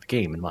put into the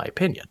game, in my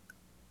opinion.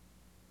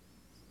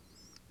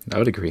 I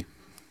would agree.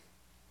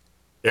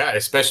 Yeah,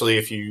 especially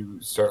if you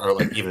start,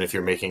 or even if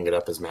you're making it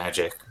up as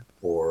magic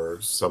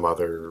or some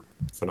other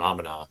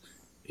phenomena,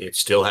 it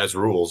still has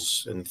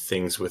rules, and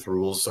things with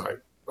rules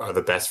are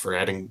the best for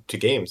adding to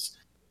games.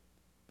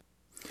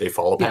 They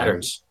follow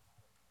patterns.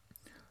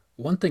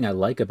 One thing I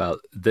like about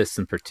this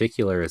in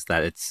particular is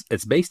that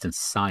it's based in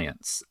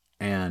science,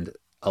 and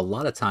a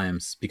lot of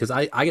times, because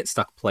I get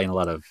stuck playing a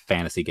lot of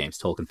fantasy games,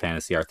 Tolkien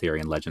fantasy,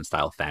 Arthurian legend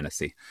style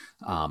fantasy.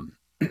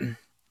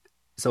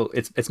 So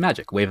it's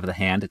magic, wave of the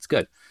hand, it's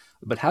good.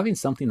 But having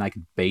something I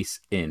could base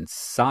in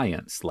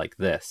science like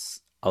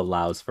this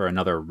allows for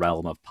another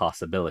realm of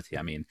possibility.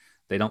 I mean,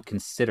 they don't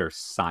consider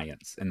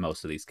science in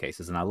most of these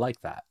cases, and I like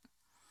that.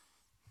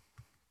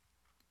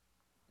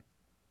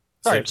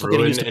 Does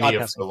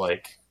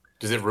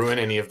it ruin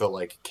any of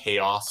the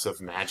chaos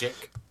of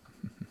magic?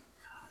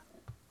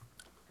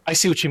 I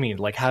see what you mean,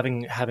 like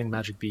having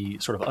magic be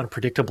sort of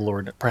unpredictable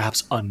or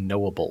perhaps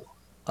unknowable.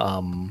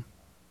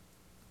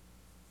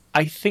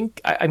 I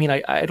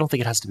don't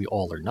think it has to be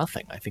all or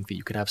nothing. I think that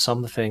you could have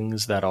some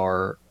things that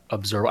are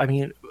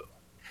observable.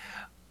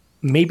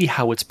 Maybe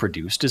how it's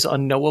produced is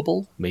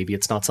unknowable. Maybe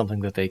it's not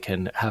something that they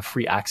can have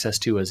free access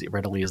to as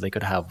readily as they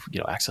could have,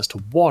 access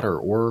to water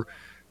or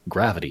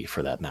gravity,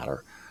 for that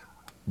matter.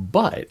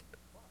 But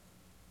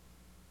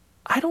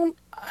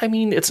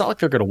it's not like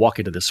they're going to walk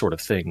into this sort of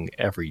thing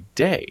every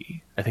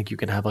day. I think you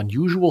can have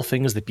unusual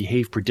things that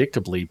behave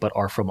predictably but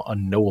are from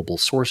unknowable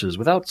sources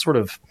without sort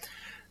of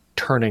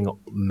turning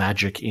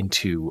magic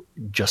into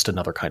just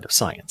another kind of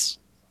science.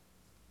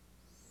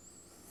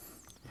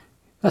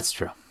 That's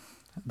true.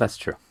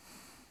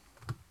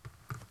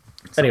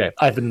 Anyway,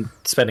 I've been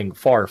spending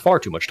far, far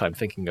too much time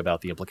thinking about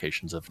the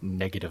implications of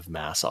negative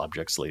mass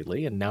objects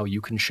lately, and now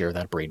you can share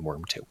that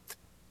brainworm too.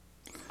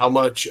 How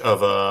much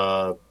of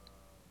a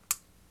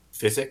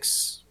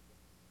physics,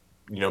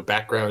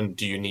 background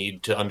do you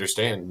need to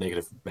understand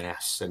negative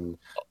mass and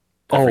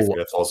everything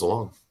that falls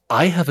along?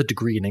 I have a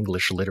degree in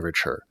English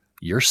literature.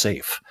 You're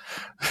safe.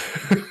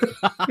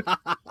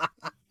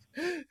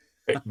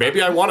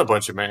 Maybe I want a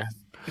bunch of math.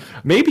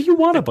 Maybe you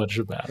want a bunch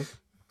of math.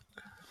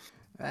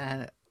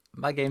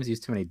 My games use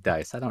too many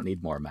dice. I don't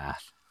need more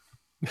math.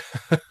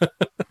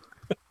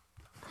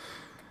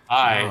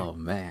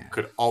 I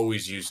could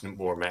always use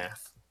more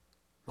math.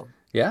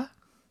 Yeah?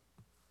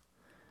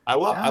 I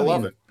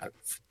love it.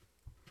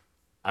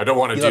 I don't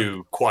want to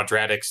do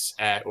quadratics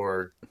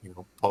or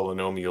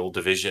polynomial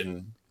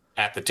division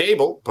at the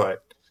table,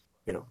 but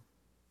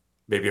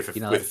maybe with a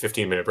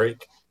 15-minute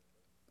break.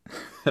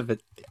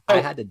 But I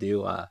had to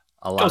do a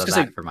lot of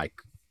that for my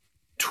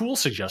tool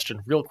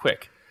suggestion real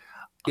quick.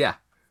 Yeah.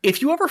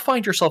 If you ever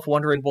find yourself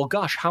wondering, well,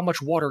 gosh, how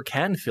much water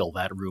can fill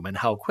that room and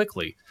how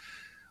quickly?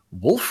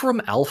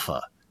 Wolfram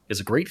Alpha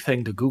is a great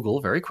thing to Google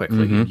very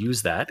quickly and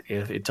use that.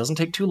 It doesn't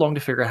take too long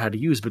to figure out how to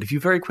use, but if you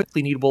very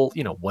quickly need,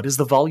 what is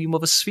the volume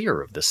of a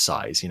sphere of this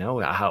size?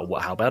 How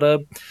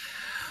about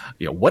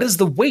what is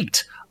the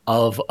weight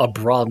of a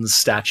bronze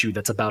statue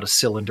that's about a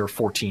cylinder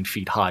 14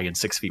 feet high and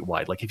 6 feet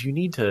wide? Like, if you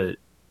need to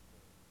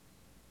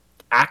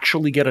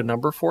actually get a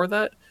number for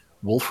that,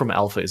 Wolfram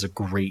Alpha is a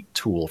great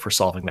tool for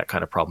solving that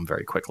kind of problem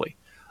very quickly.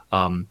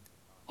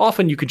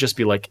 Often you could just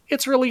be like,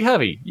 it's really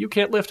heavy, you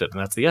can't lift it,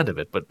 and that's the end of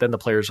it. But then the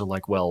players are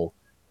like, well,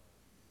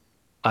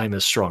 I'm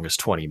as strong as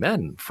 20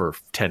 men for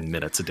 10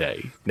 minutes a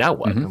day. Now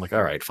what? I'm like,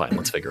 all right, fine,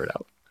 let's figure it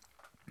out.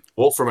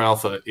 Wolfram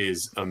Alpha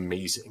is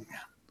amazing.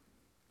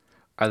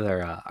 Are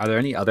there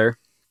any other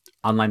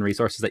online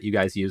resources that you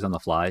guys use on the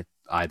fly,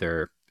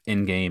 either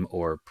in-game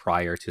or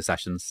prior to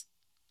sessions?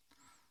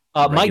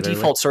 My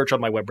default search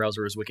on my web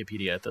browser is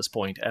Wikipedia at this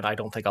point, and I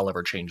don't think I'll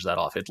ever change that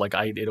off. It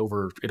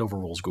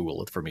overrules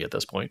Google for me at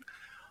this point.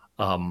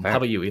 How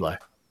about you, Eli?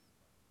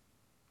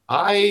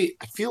 I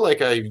feel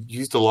like I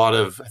used a lot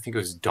of, I think it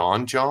was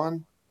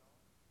Donjon.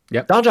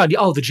 Yep. Donjon.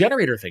 Oh, the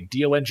generator thing.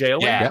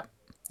 DONJON. Yeah.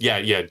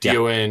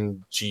 DONGAN.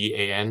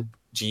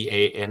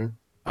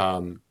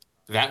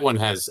 That one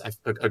has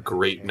a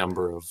great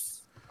number of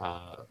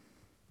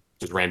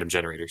just random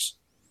generators.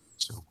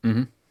 So.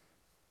 Mm-hmm.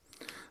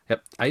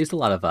 Yep, I used a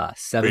lot of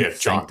Seventh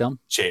Sanctum.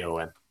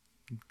 JON.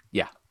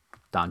 Yeah,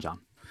 Donjon.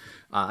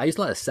 I used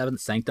a lot of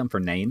Seventh Sanctum for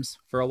names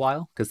for a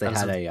while because they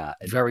had a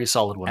very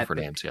solid one for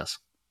names. Yes.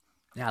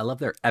 Yeah, I love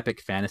their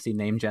epic fantasy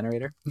name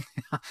generator.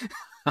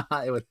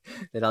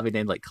 They'd all be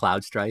named like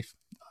Cloud Strife.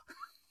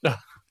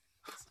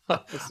 a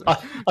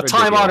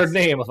time-honored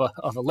name of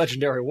a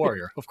legendary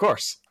warrior, of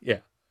course.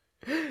 Yeah.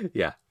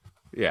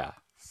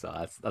 So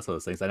that's one of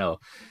those things. I know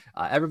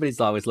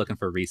everybody's always looking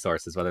for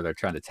resources, whether they're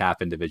trying to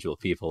tap individual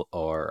people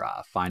or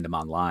find them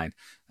online.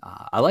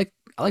 I like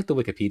the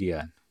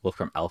Wikipedia and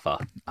Wolfram Alpha.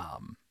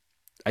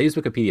 I use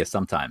Wikipedia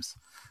sometimes,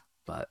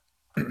 but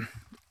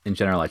in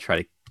general, I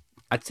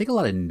take a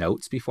lot of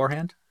notes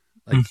beforehand,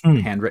 like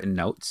handwritten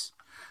notes,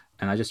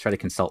 and I just try to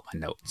consult my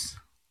notes.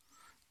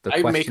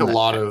 I make a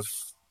lot of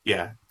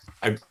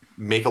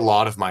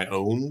my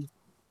own,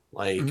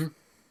 like,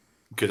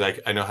 because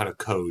I know how to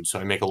code, so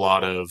I make a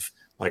lot of,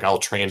 like, I'll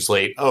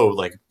translate,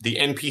 like, the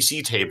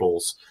NPC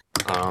tables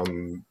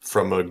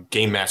from a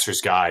Game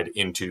Master's Guide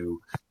into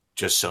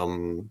just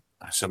some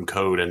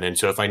code, and then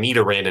so if I need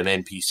a random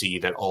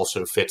NPC that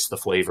also fits the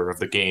flavor of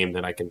the game,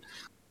 then I can,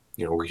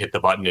 hit the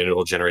button and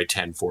it'll generate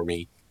 10 for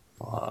me.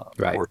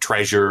 Or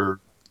treasure,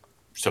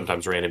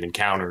 sometimes random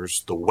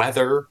encounters, the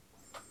weather,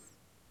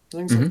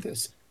 things like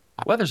this.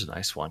 Weather's a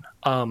nice one.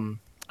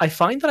 I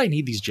find that I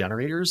need these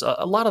generators.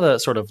 A lot of the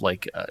sort of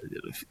like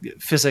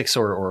physics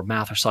or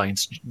math or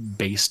science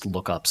based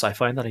lookups, I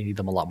find that I need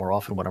them a lot more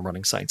often when I'm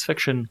running science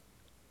fiction.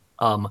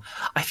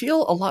 I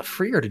feel a lot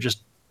freer to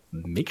just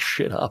make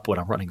shit up when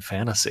I'm running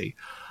fantasy.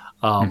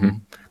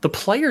 The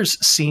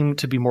players seem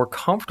to be more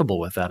comfortable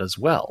with that as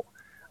well.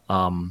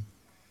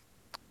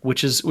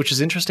 Which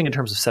is interesting in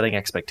terms of setting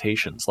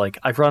expectations. Like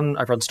I've run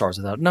Stars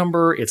Without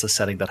Number. It's a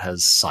setting that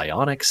has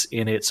psionics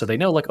in it, so they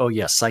know like, oh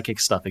yeah,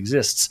 psychic stuff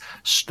exists.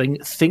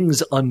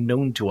 Things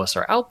unknown to us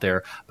are out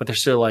there, but they're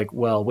still like,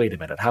 well, wait a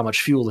minute, how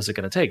much fuel is it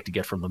going to take to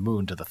get from the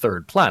moon to the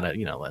third planet?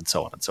 And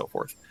so on and so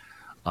forth.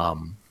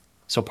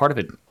 So part of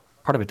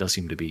it does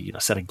seem to be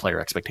setting player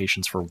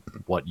expectations for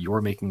what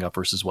you're making up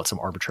versus what some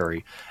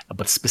arbitrary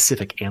but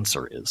specific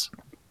answer is.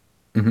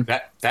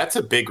 That's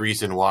a big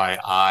reason why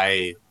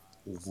I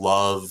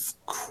love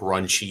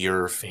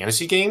crunchier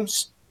fantasy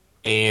games,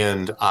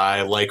 and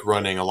I like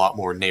running a lot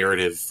more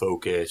narrative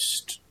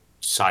focused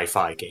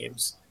sci-fi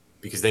games,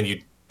 because then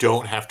you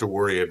don't have to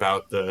worry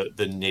about the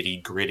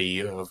nitty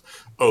gritty of,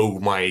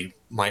 my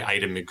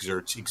item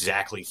exerts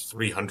exactly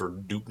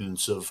 300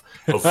 newtons of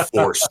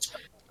force.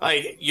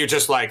 You're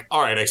just like,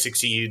 all right, I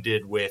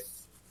succeeded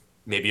with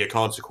maybe a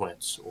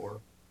consequence,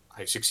 or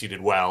I succeeded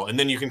well, and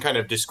then you can kind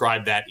of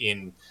describe that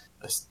in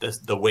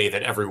the way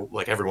that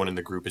everyone in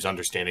the group is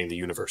understanding the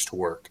universe to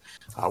work.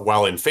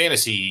 While in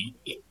fantasy,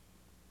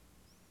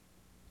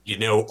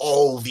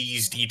 all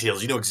these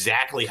details. You know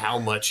exactly how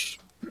much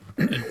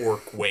an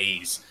orc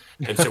weighs,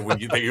 and so when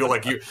you're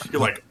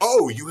like,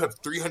 oh, you have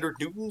 300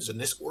 newtons,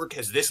 and this orc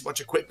has this much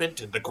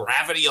equipment, and the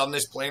gravity on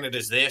this planet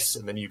is this,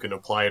 and then you can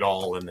apply it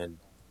all, and then.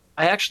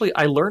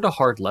 I learned a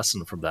hard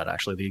lesson from that.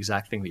 Actually, the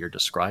exact thing that you're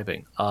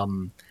describing.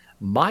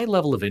 My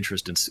level of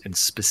interest in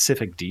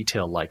specific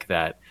detail like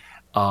that.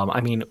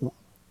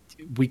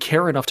 We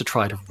care enough to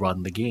try to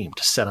run the game,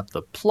 to set up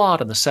the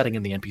plot and the setting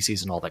and the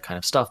NPCs and all that kind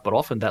of stuff. But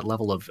often that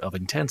level of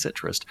intense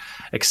interest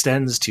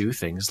extends to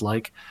things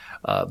like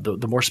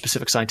the more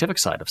specific scientific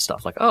side of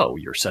stuff. Like, oh,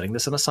 you're setting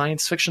this in a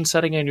science fiction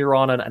setting and you're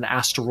on an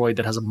asteroid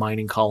that has a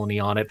mining colony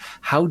on it.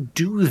 How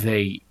do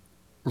they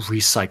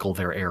recycle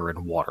their air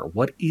and water?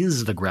 What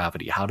is the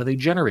gravity? How do they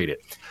generate it?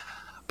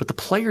 But the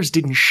players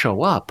didn't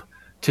show up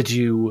to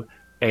do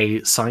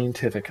a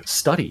scientific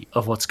study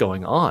of what's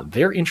going on.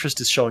 Their interest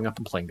is showing up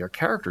and playing their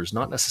characters,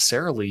 not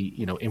necessarily,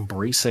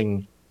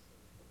 embracing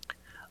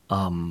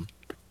an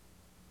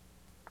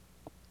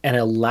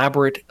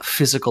elaborate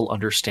physical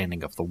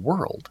understanding of the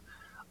world.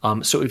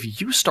 So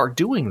if you start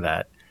doing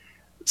that,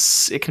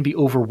 it can be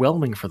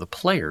overwhelming for the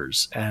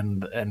players,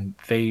 and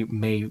they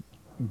may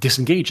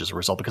disengage as a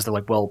result, because they're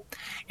like, well,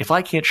 if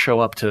I can't show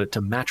up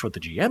to match what the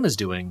GM is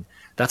doing,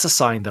 that's a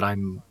sign that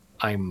I'm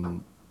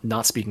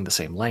not speaking the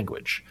same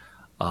language.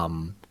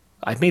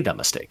 I've made that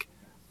mistake.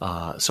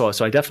 So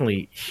I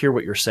definitely hear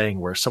what you're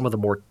saying, where some of the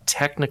more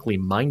technically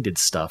minded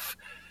stuff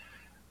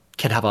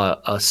can have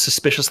a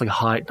suspiciously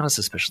high, not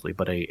suspiciously,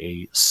 but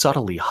a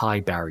subtly high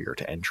barrier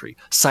to entry.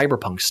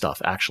 Cyberpunk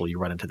stuff, actually, you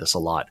run into this a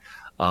lot.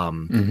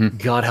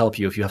 God help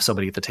you if you have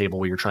somebody at the table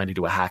where you're trying to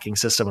do a hacking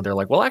system and they're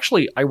like, well,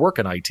 actually, I work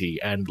in IT,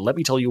 and let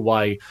me tell you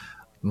why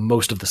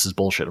most of this is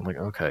bullshit. I'm like,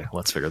 okay,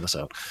 let's figure this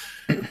out.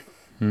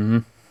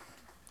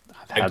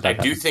 I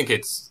do think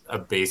it's a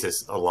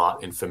basis a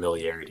lot in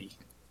familiarity.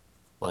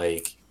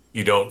 Like,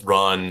 you don't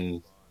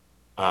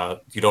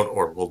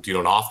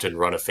often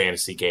run a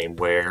fantasy game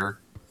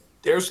where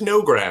there's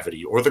no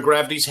gravity, or the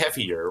gravity's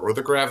heavier, or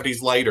the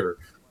gravity's lighter,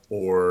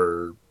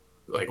 or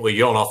you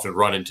don't often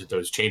run into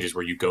those changes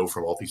where you go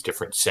from all these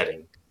different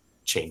setting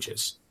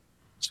changes.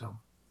 So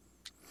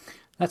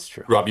That's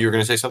true. Rob, you were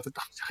going to say something?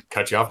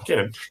 Cut you off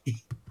again.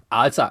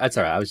 It's all right.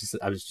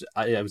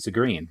 I was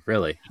agreeing.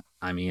 Really,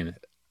 I mean,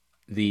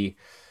 the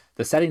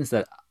settings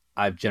that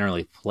I've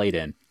generally played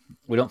in,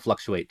 we don't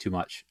fluctuate too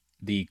much.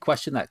 The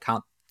question that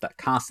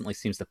constantly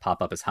seems to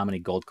pop up is how many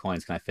gold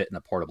coins can I fit in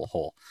a portable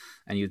hole?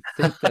 And you'd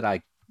think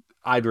that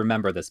I'd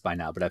remember this by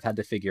now, but I've had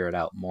to figure it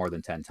out more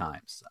than 10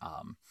 times.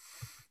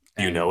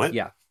 You know it?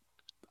 Yeah.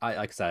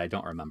 Like I said, I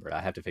don't remember it.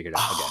 I have to figure it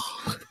out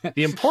again.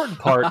 The important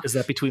part is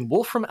that between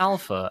Wolfram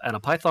Alpha and a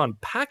Python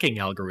packing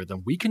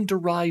algorithm, we can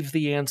derive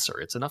the answer.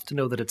 It's enough to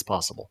know that it's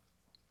possible.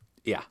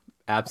 Yeah,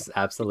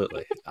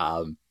 absolutely.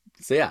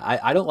 So yeah,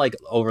 I don't like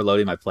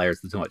overloading my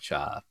players with too much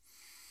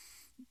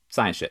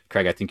science shit.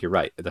 Craig, I think you're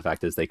right. The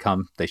fact is they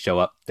show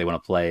up, they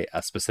want to play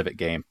a specific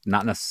game,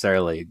 not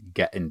necessarily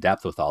get in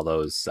depth with all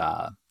those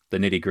the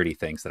nitty gritty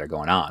things that are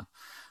going on.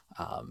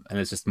 And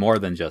it's just more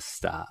than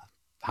just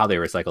how they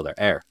recycle their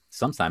air.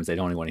 Sometimes they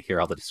don't even want to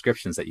hear all the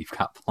descriptions that you've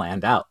got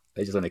planned out.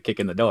 They just want to kick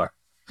in the door.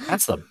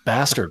 That's the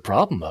bastard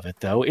problem of it,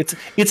 though. It's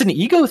an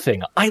ego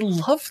thing. I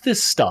love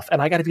this stuff,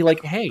 and I got to be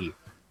like, hey,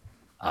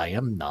 I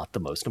am not the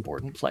most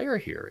important player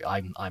here.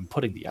 I'm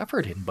putting the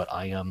effort in, but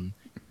I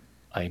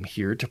am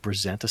here to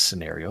present a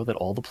scenario that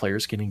all the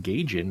players can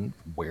engage in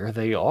where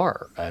they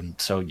are. And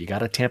so you got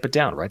to tamp it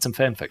down, write some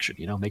fan fiction,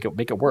 make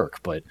it work,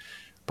 but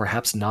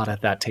perhaps not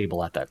at that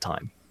table at that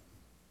time.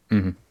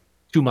 Mm-hmm.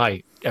 To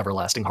my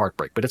everlasting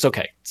heartbreak, but it's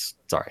okay. It's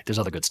all right. There's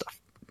other good stuff.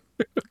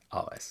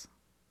 Always.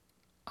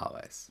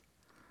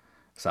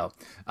 So,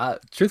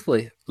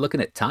 truthfully, looking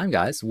at time,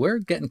 guys, we're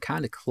getting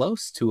kind of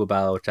close to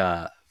about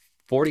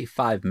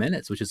 45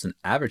 minutes, which is an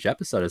average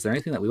episode. Is there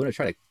anything that we want to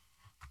try to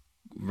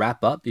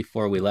wrap up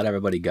before we let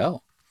everybody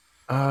go?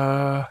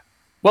 Well,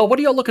 what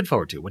are y'all looking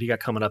forward to? What do you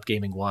got coming up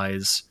gaming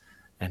wise?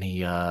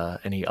 Any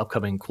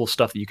upcoming cool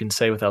stuff that you can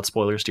say without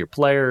spoilers to your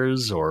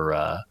players,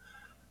 or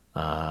we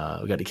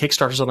got any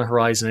Kickstarters on the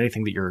horizon?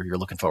 Anything that you're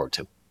looking forward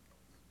to?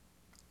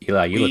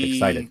 Eli, you look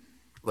excited.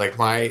 Like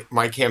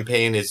my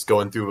campaign is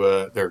going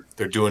through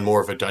they're doing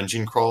more of a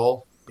dungeon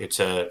crawl. It's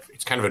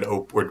kind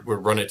of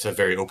it's a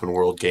very open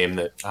world game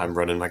that I'm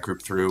running my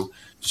group through.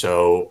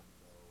 So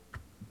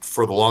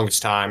for the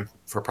longest time,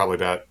 for probably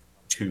about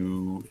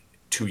two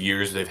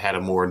years, they've had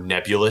a more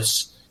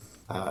nebulous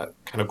kind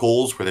of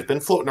goals where they've been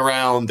floating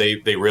around.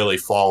 They really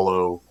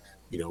follow,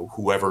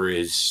 whoever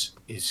has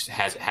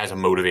a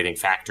motivating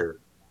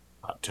factor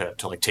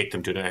to like take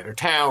them to another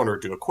town or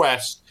do a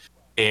quest.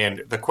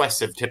 And the quests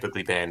have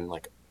typically been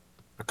like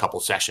a couple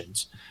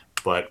sessions.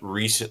 But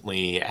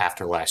recently,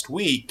 after last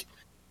week,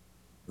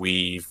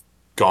 we've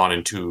gone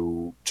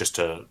into just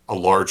a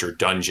larger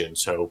dungeon.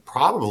 So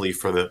probably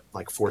for the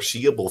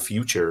foreseeable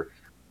future,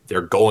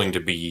 they're going to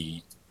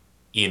be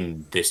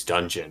in this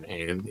dungeon.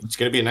 And it's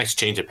going to be a nice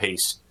change of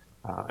pace.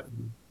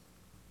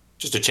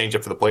 Just a change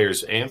up for the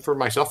players and for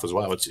myself as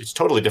well. It's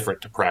totally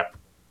different to prep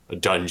a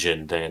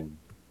dungeon than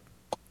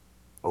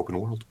open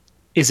world.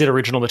 Is it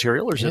original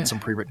material, or is it some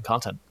pre-written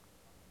content?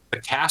 The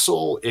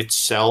castle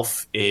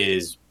itself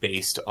is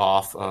based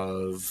off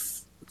of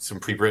some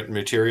pre-written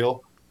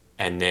material,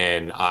 and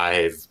then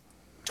I've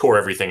tore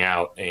everything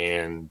out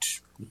and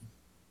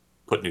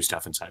put new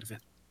stuff inside of it.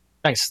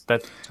 Nice.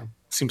 That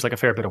seems like a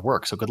fair bit of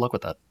work, so good luck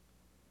with that.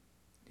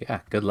 Yeah,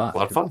 good luck. A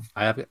lot of fun.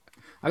 I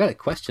got a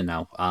question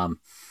now.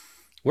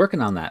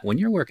 Working on that, when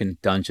you're working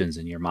dungeons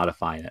and you're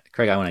modifying it,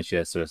 Craig, I want to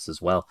ask this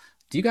as well.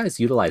 Do you guys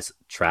utilize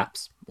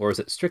traps, or is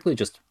it strictly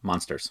just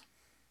monsters?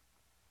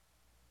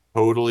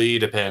 Totally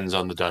depends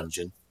on the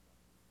dungeon.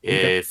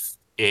 Okay. If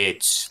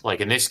it's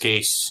in this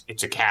case,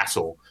 it's a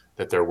castle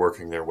that they're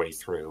working their way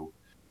through,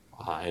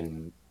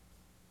 and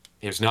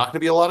there's not going to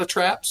be a lot of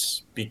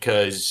traps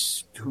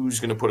because who's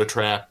going to put a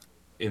trap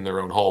in their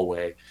own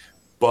hallway?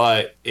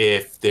 But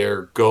if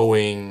they're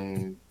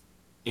going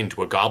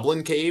into a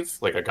goblin cave,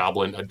 like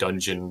a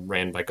dungeon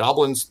ran by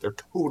goblins, they're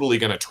totally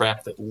going to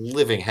trap the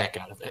living heck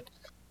out of it.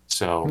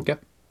 So, Okay.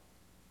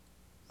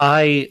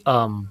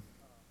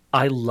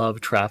 I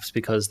love traps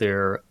because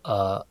they're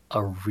a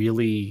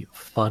really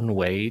fun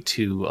way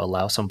to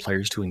allow some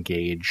players to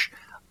engage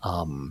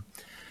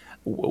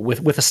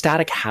with a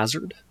static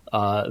hazard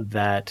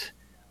that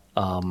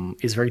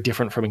is very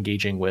different from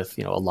engaging with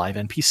a live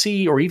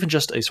NPC or even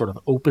just a sort of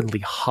openly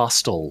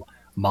hostile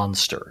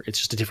monster. It's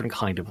just a different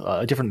kind of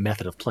a different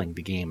method of playing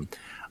the game.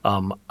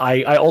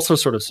 I also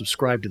sort of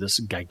subscribe to this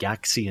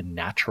Gygaxian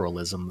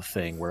naturalism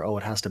thing where,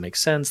 it has to make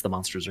sense. The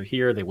monsters are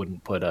here. They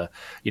wouldn't put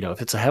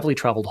if it's a heavily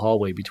traveled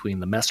hallway between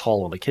the mess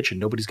hall and the kitchen,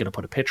 nobody's going to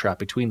put a pit trap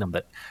between them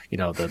that,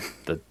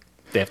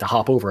 they have to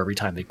hop over every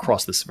time they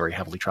cross this very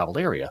heavily traveled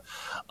area.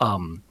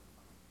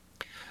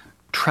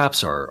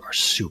 Traps are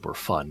super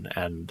fun,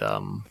 and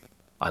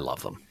I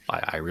love them.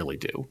 I really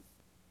do.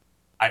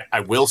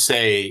 I will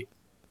say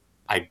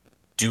I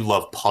do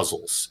love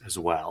puzzles as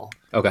well.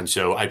 Okay. And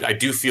so I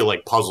do feel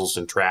like puzzles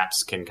and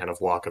traps can kind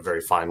of walk a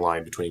very fine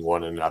line between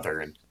one and another.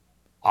 And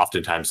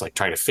oftentimes, like,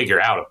 trying to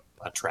figure out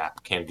a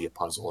trap can be a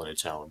puzzle in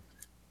its own.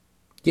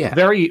 Yeah.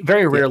 Very,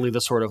 very rarely the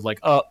sort of like,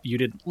 you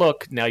didn't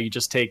look, now you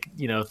just take,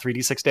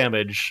 3d6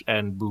 damage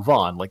and move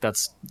on. Like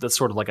that's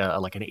sort of like an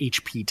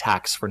HP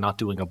tax for not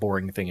doing a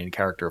boring thing in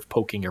character of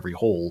poking every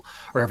hole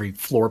or every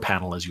floor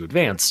panel as you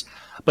advance.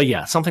 But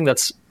yeah, something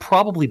that's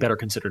probably better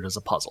considered as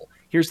a puzzle.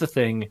 Here's the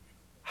thing,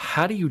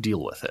 how do you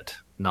deal with it?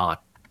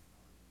 Not,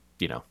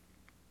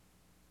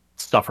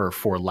 suffer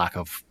for lack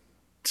of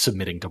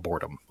submitting to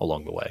boredom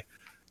along the way.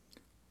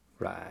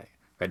 Right.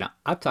 Right now,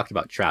 I've talked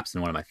about traps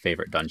in one of my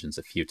favorite dungeons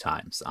a few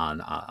times on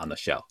the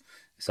show.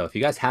 So if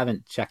you guys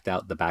haven't checked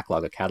out the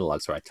backlog of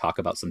catalogs where I talk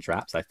about some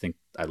traps, I think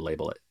I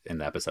label it in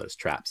the episode as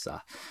traps.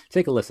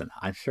 Take a listen.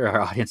 I'm sure our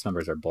audience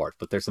members are bored,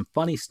 but there's some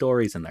funny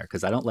stories in there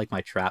because I don't like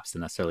my traps to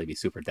necessarily be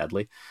super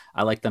deadly.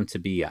 I like them to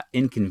be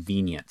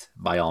inconvenient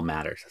by all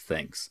matters of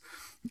things.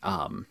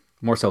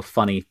 More so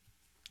funny,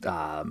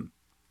 kind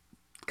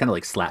of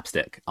like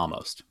slapstick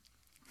almost.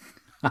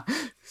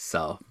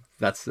 So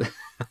that's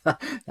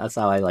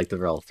how I like to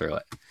roll through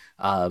it.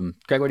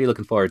 Greg, what are you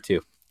looking forward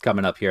to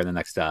coming up here in the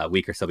next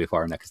week or so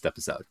before our next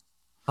episode?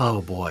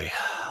 Oh boy.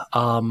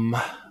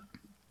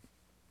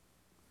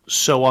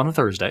 So on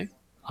Thursday,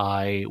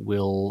 I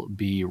will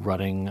be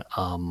running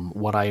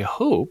what I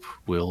hope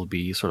will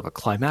be sort of a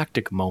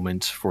climactic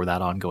moment for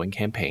that ongoing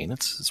campaign.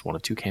 It's one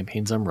of two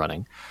campaigns I'm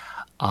running.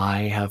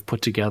 I have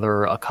put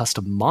together a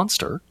custom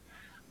monster,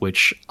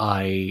 which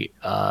I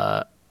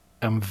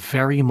am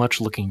very much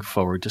looking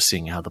forward to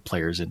seeing how the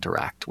players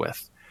interact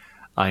with.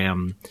 I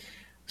am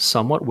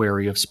somewhat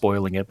wary of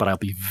spoiling it, but I'll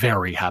be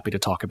very happy to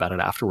talk about it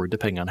afterward,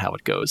 depending on how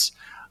it goes.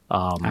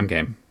 I'm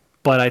game.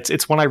 But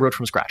it's one I wrote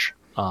from scratch,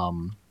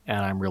 and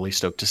I'm really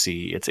stoked to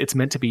see. It's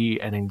meant to be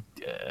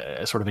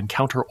a sort of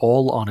encounter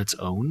all on its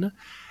own,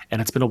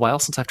 and it's been a while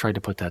since I've tried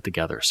to put that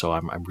together, so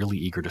I'm really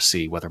eager to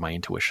see whether my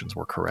intuitions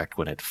were correct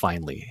when it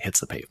finally hits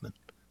the pavement.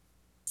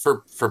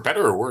 For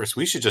better or worse,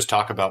 we should just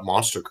talk about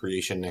monster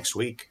creation next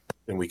week,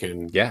 and we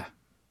can. Yeah.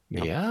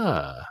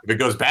 Yeah. If it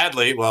goes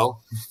badly,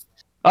 well.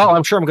 Oh,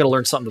 I'm sure I'm going to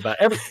learn something about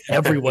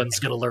everyone's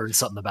going to learn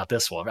something about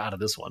this one out of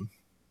this one.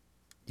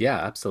 Yeah,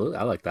 absolutely.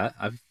 I like that.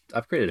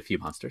 I've created a few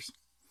monsters.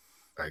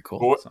 Very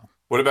cool.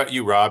 What about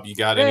you, Rob? You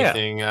got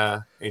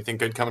anything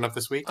good coming up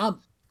this week?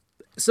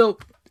 So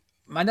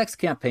my next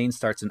campaign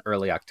starts in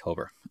early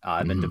October.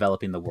 I've been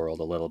developing the world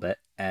a little bit,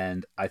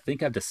 and I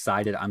think I've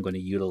decided I'm going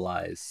to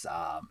utilize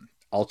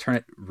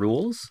alternate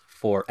rules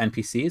for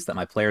NPCs that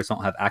my players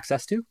don't have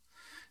access to.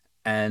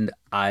 And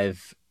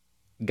I've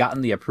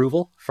gotten the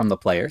approval from the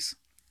players.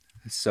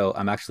 So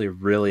I'm actually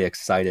really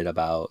excited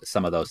about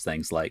some of those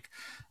things, like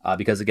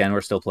because, again, we're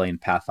still playing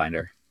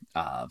Pathfinder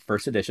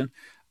first edition.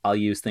 I'll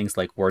use things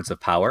like words of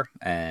power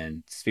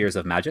and spheres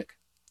of magic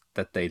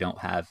that they don't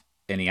have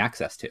any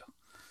access to.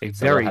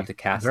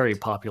 Very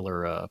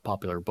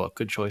popular book.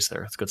 Good choice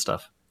there. It's good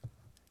stuff.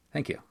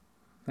 Thank you.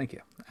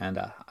 And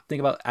I'm thinking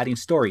about adding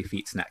story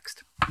feats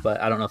next,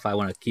 but I don't know if I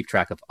want to keep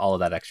track of all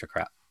of that extra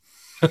crap.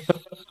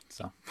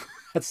 So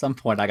at some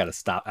point, I got to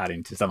stop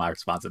adding to some of my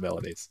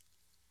responsibilities.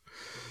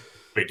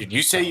 Wait, did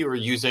you say you were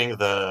using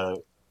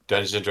the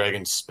Dungeons &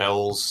 Dragons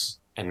spells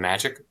and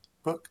magic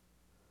book?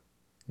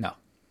 No.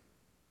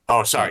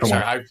 Oh, sorry.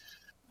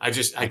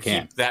 I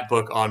keep that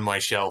book on my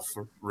shelf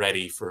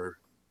ready for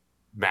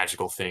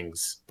magical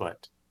things,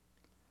 but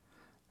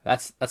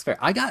that's fair.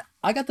 I got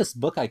this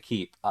book I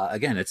keep.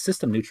 Again, it's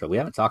system neutral. We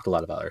haven't talked a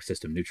lot about our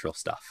system neutral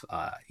stuff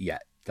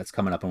yet. That's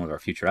coming up in one of our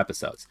future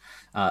episodes.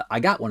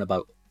 I got one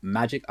about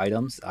magic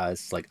items.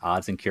 It's like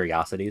odds and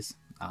curiosities.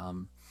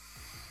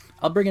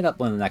 I'll bring it up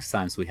one of the next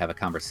times we have a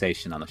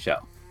conversation on the show,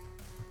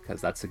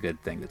 because that's a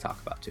good thing to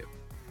talk about too.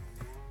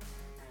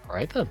 All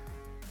right then.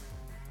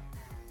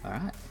 All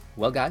right.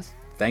 Well, guys,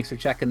 thanks for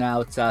checking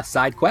out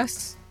Side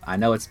Quests. I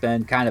know it's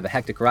been kind of a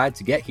hectic ride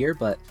to get here,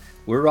 but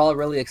we're all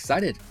really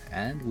excited,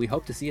 and we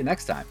hope to see you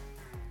next time.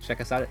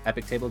 Check us out at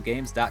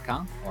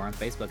epictablegames.com or on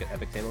Facebook at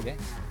Epic Table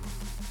Games.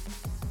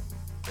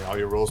 May all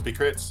your rolls be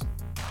crits.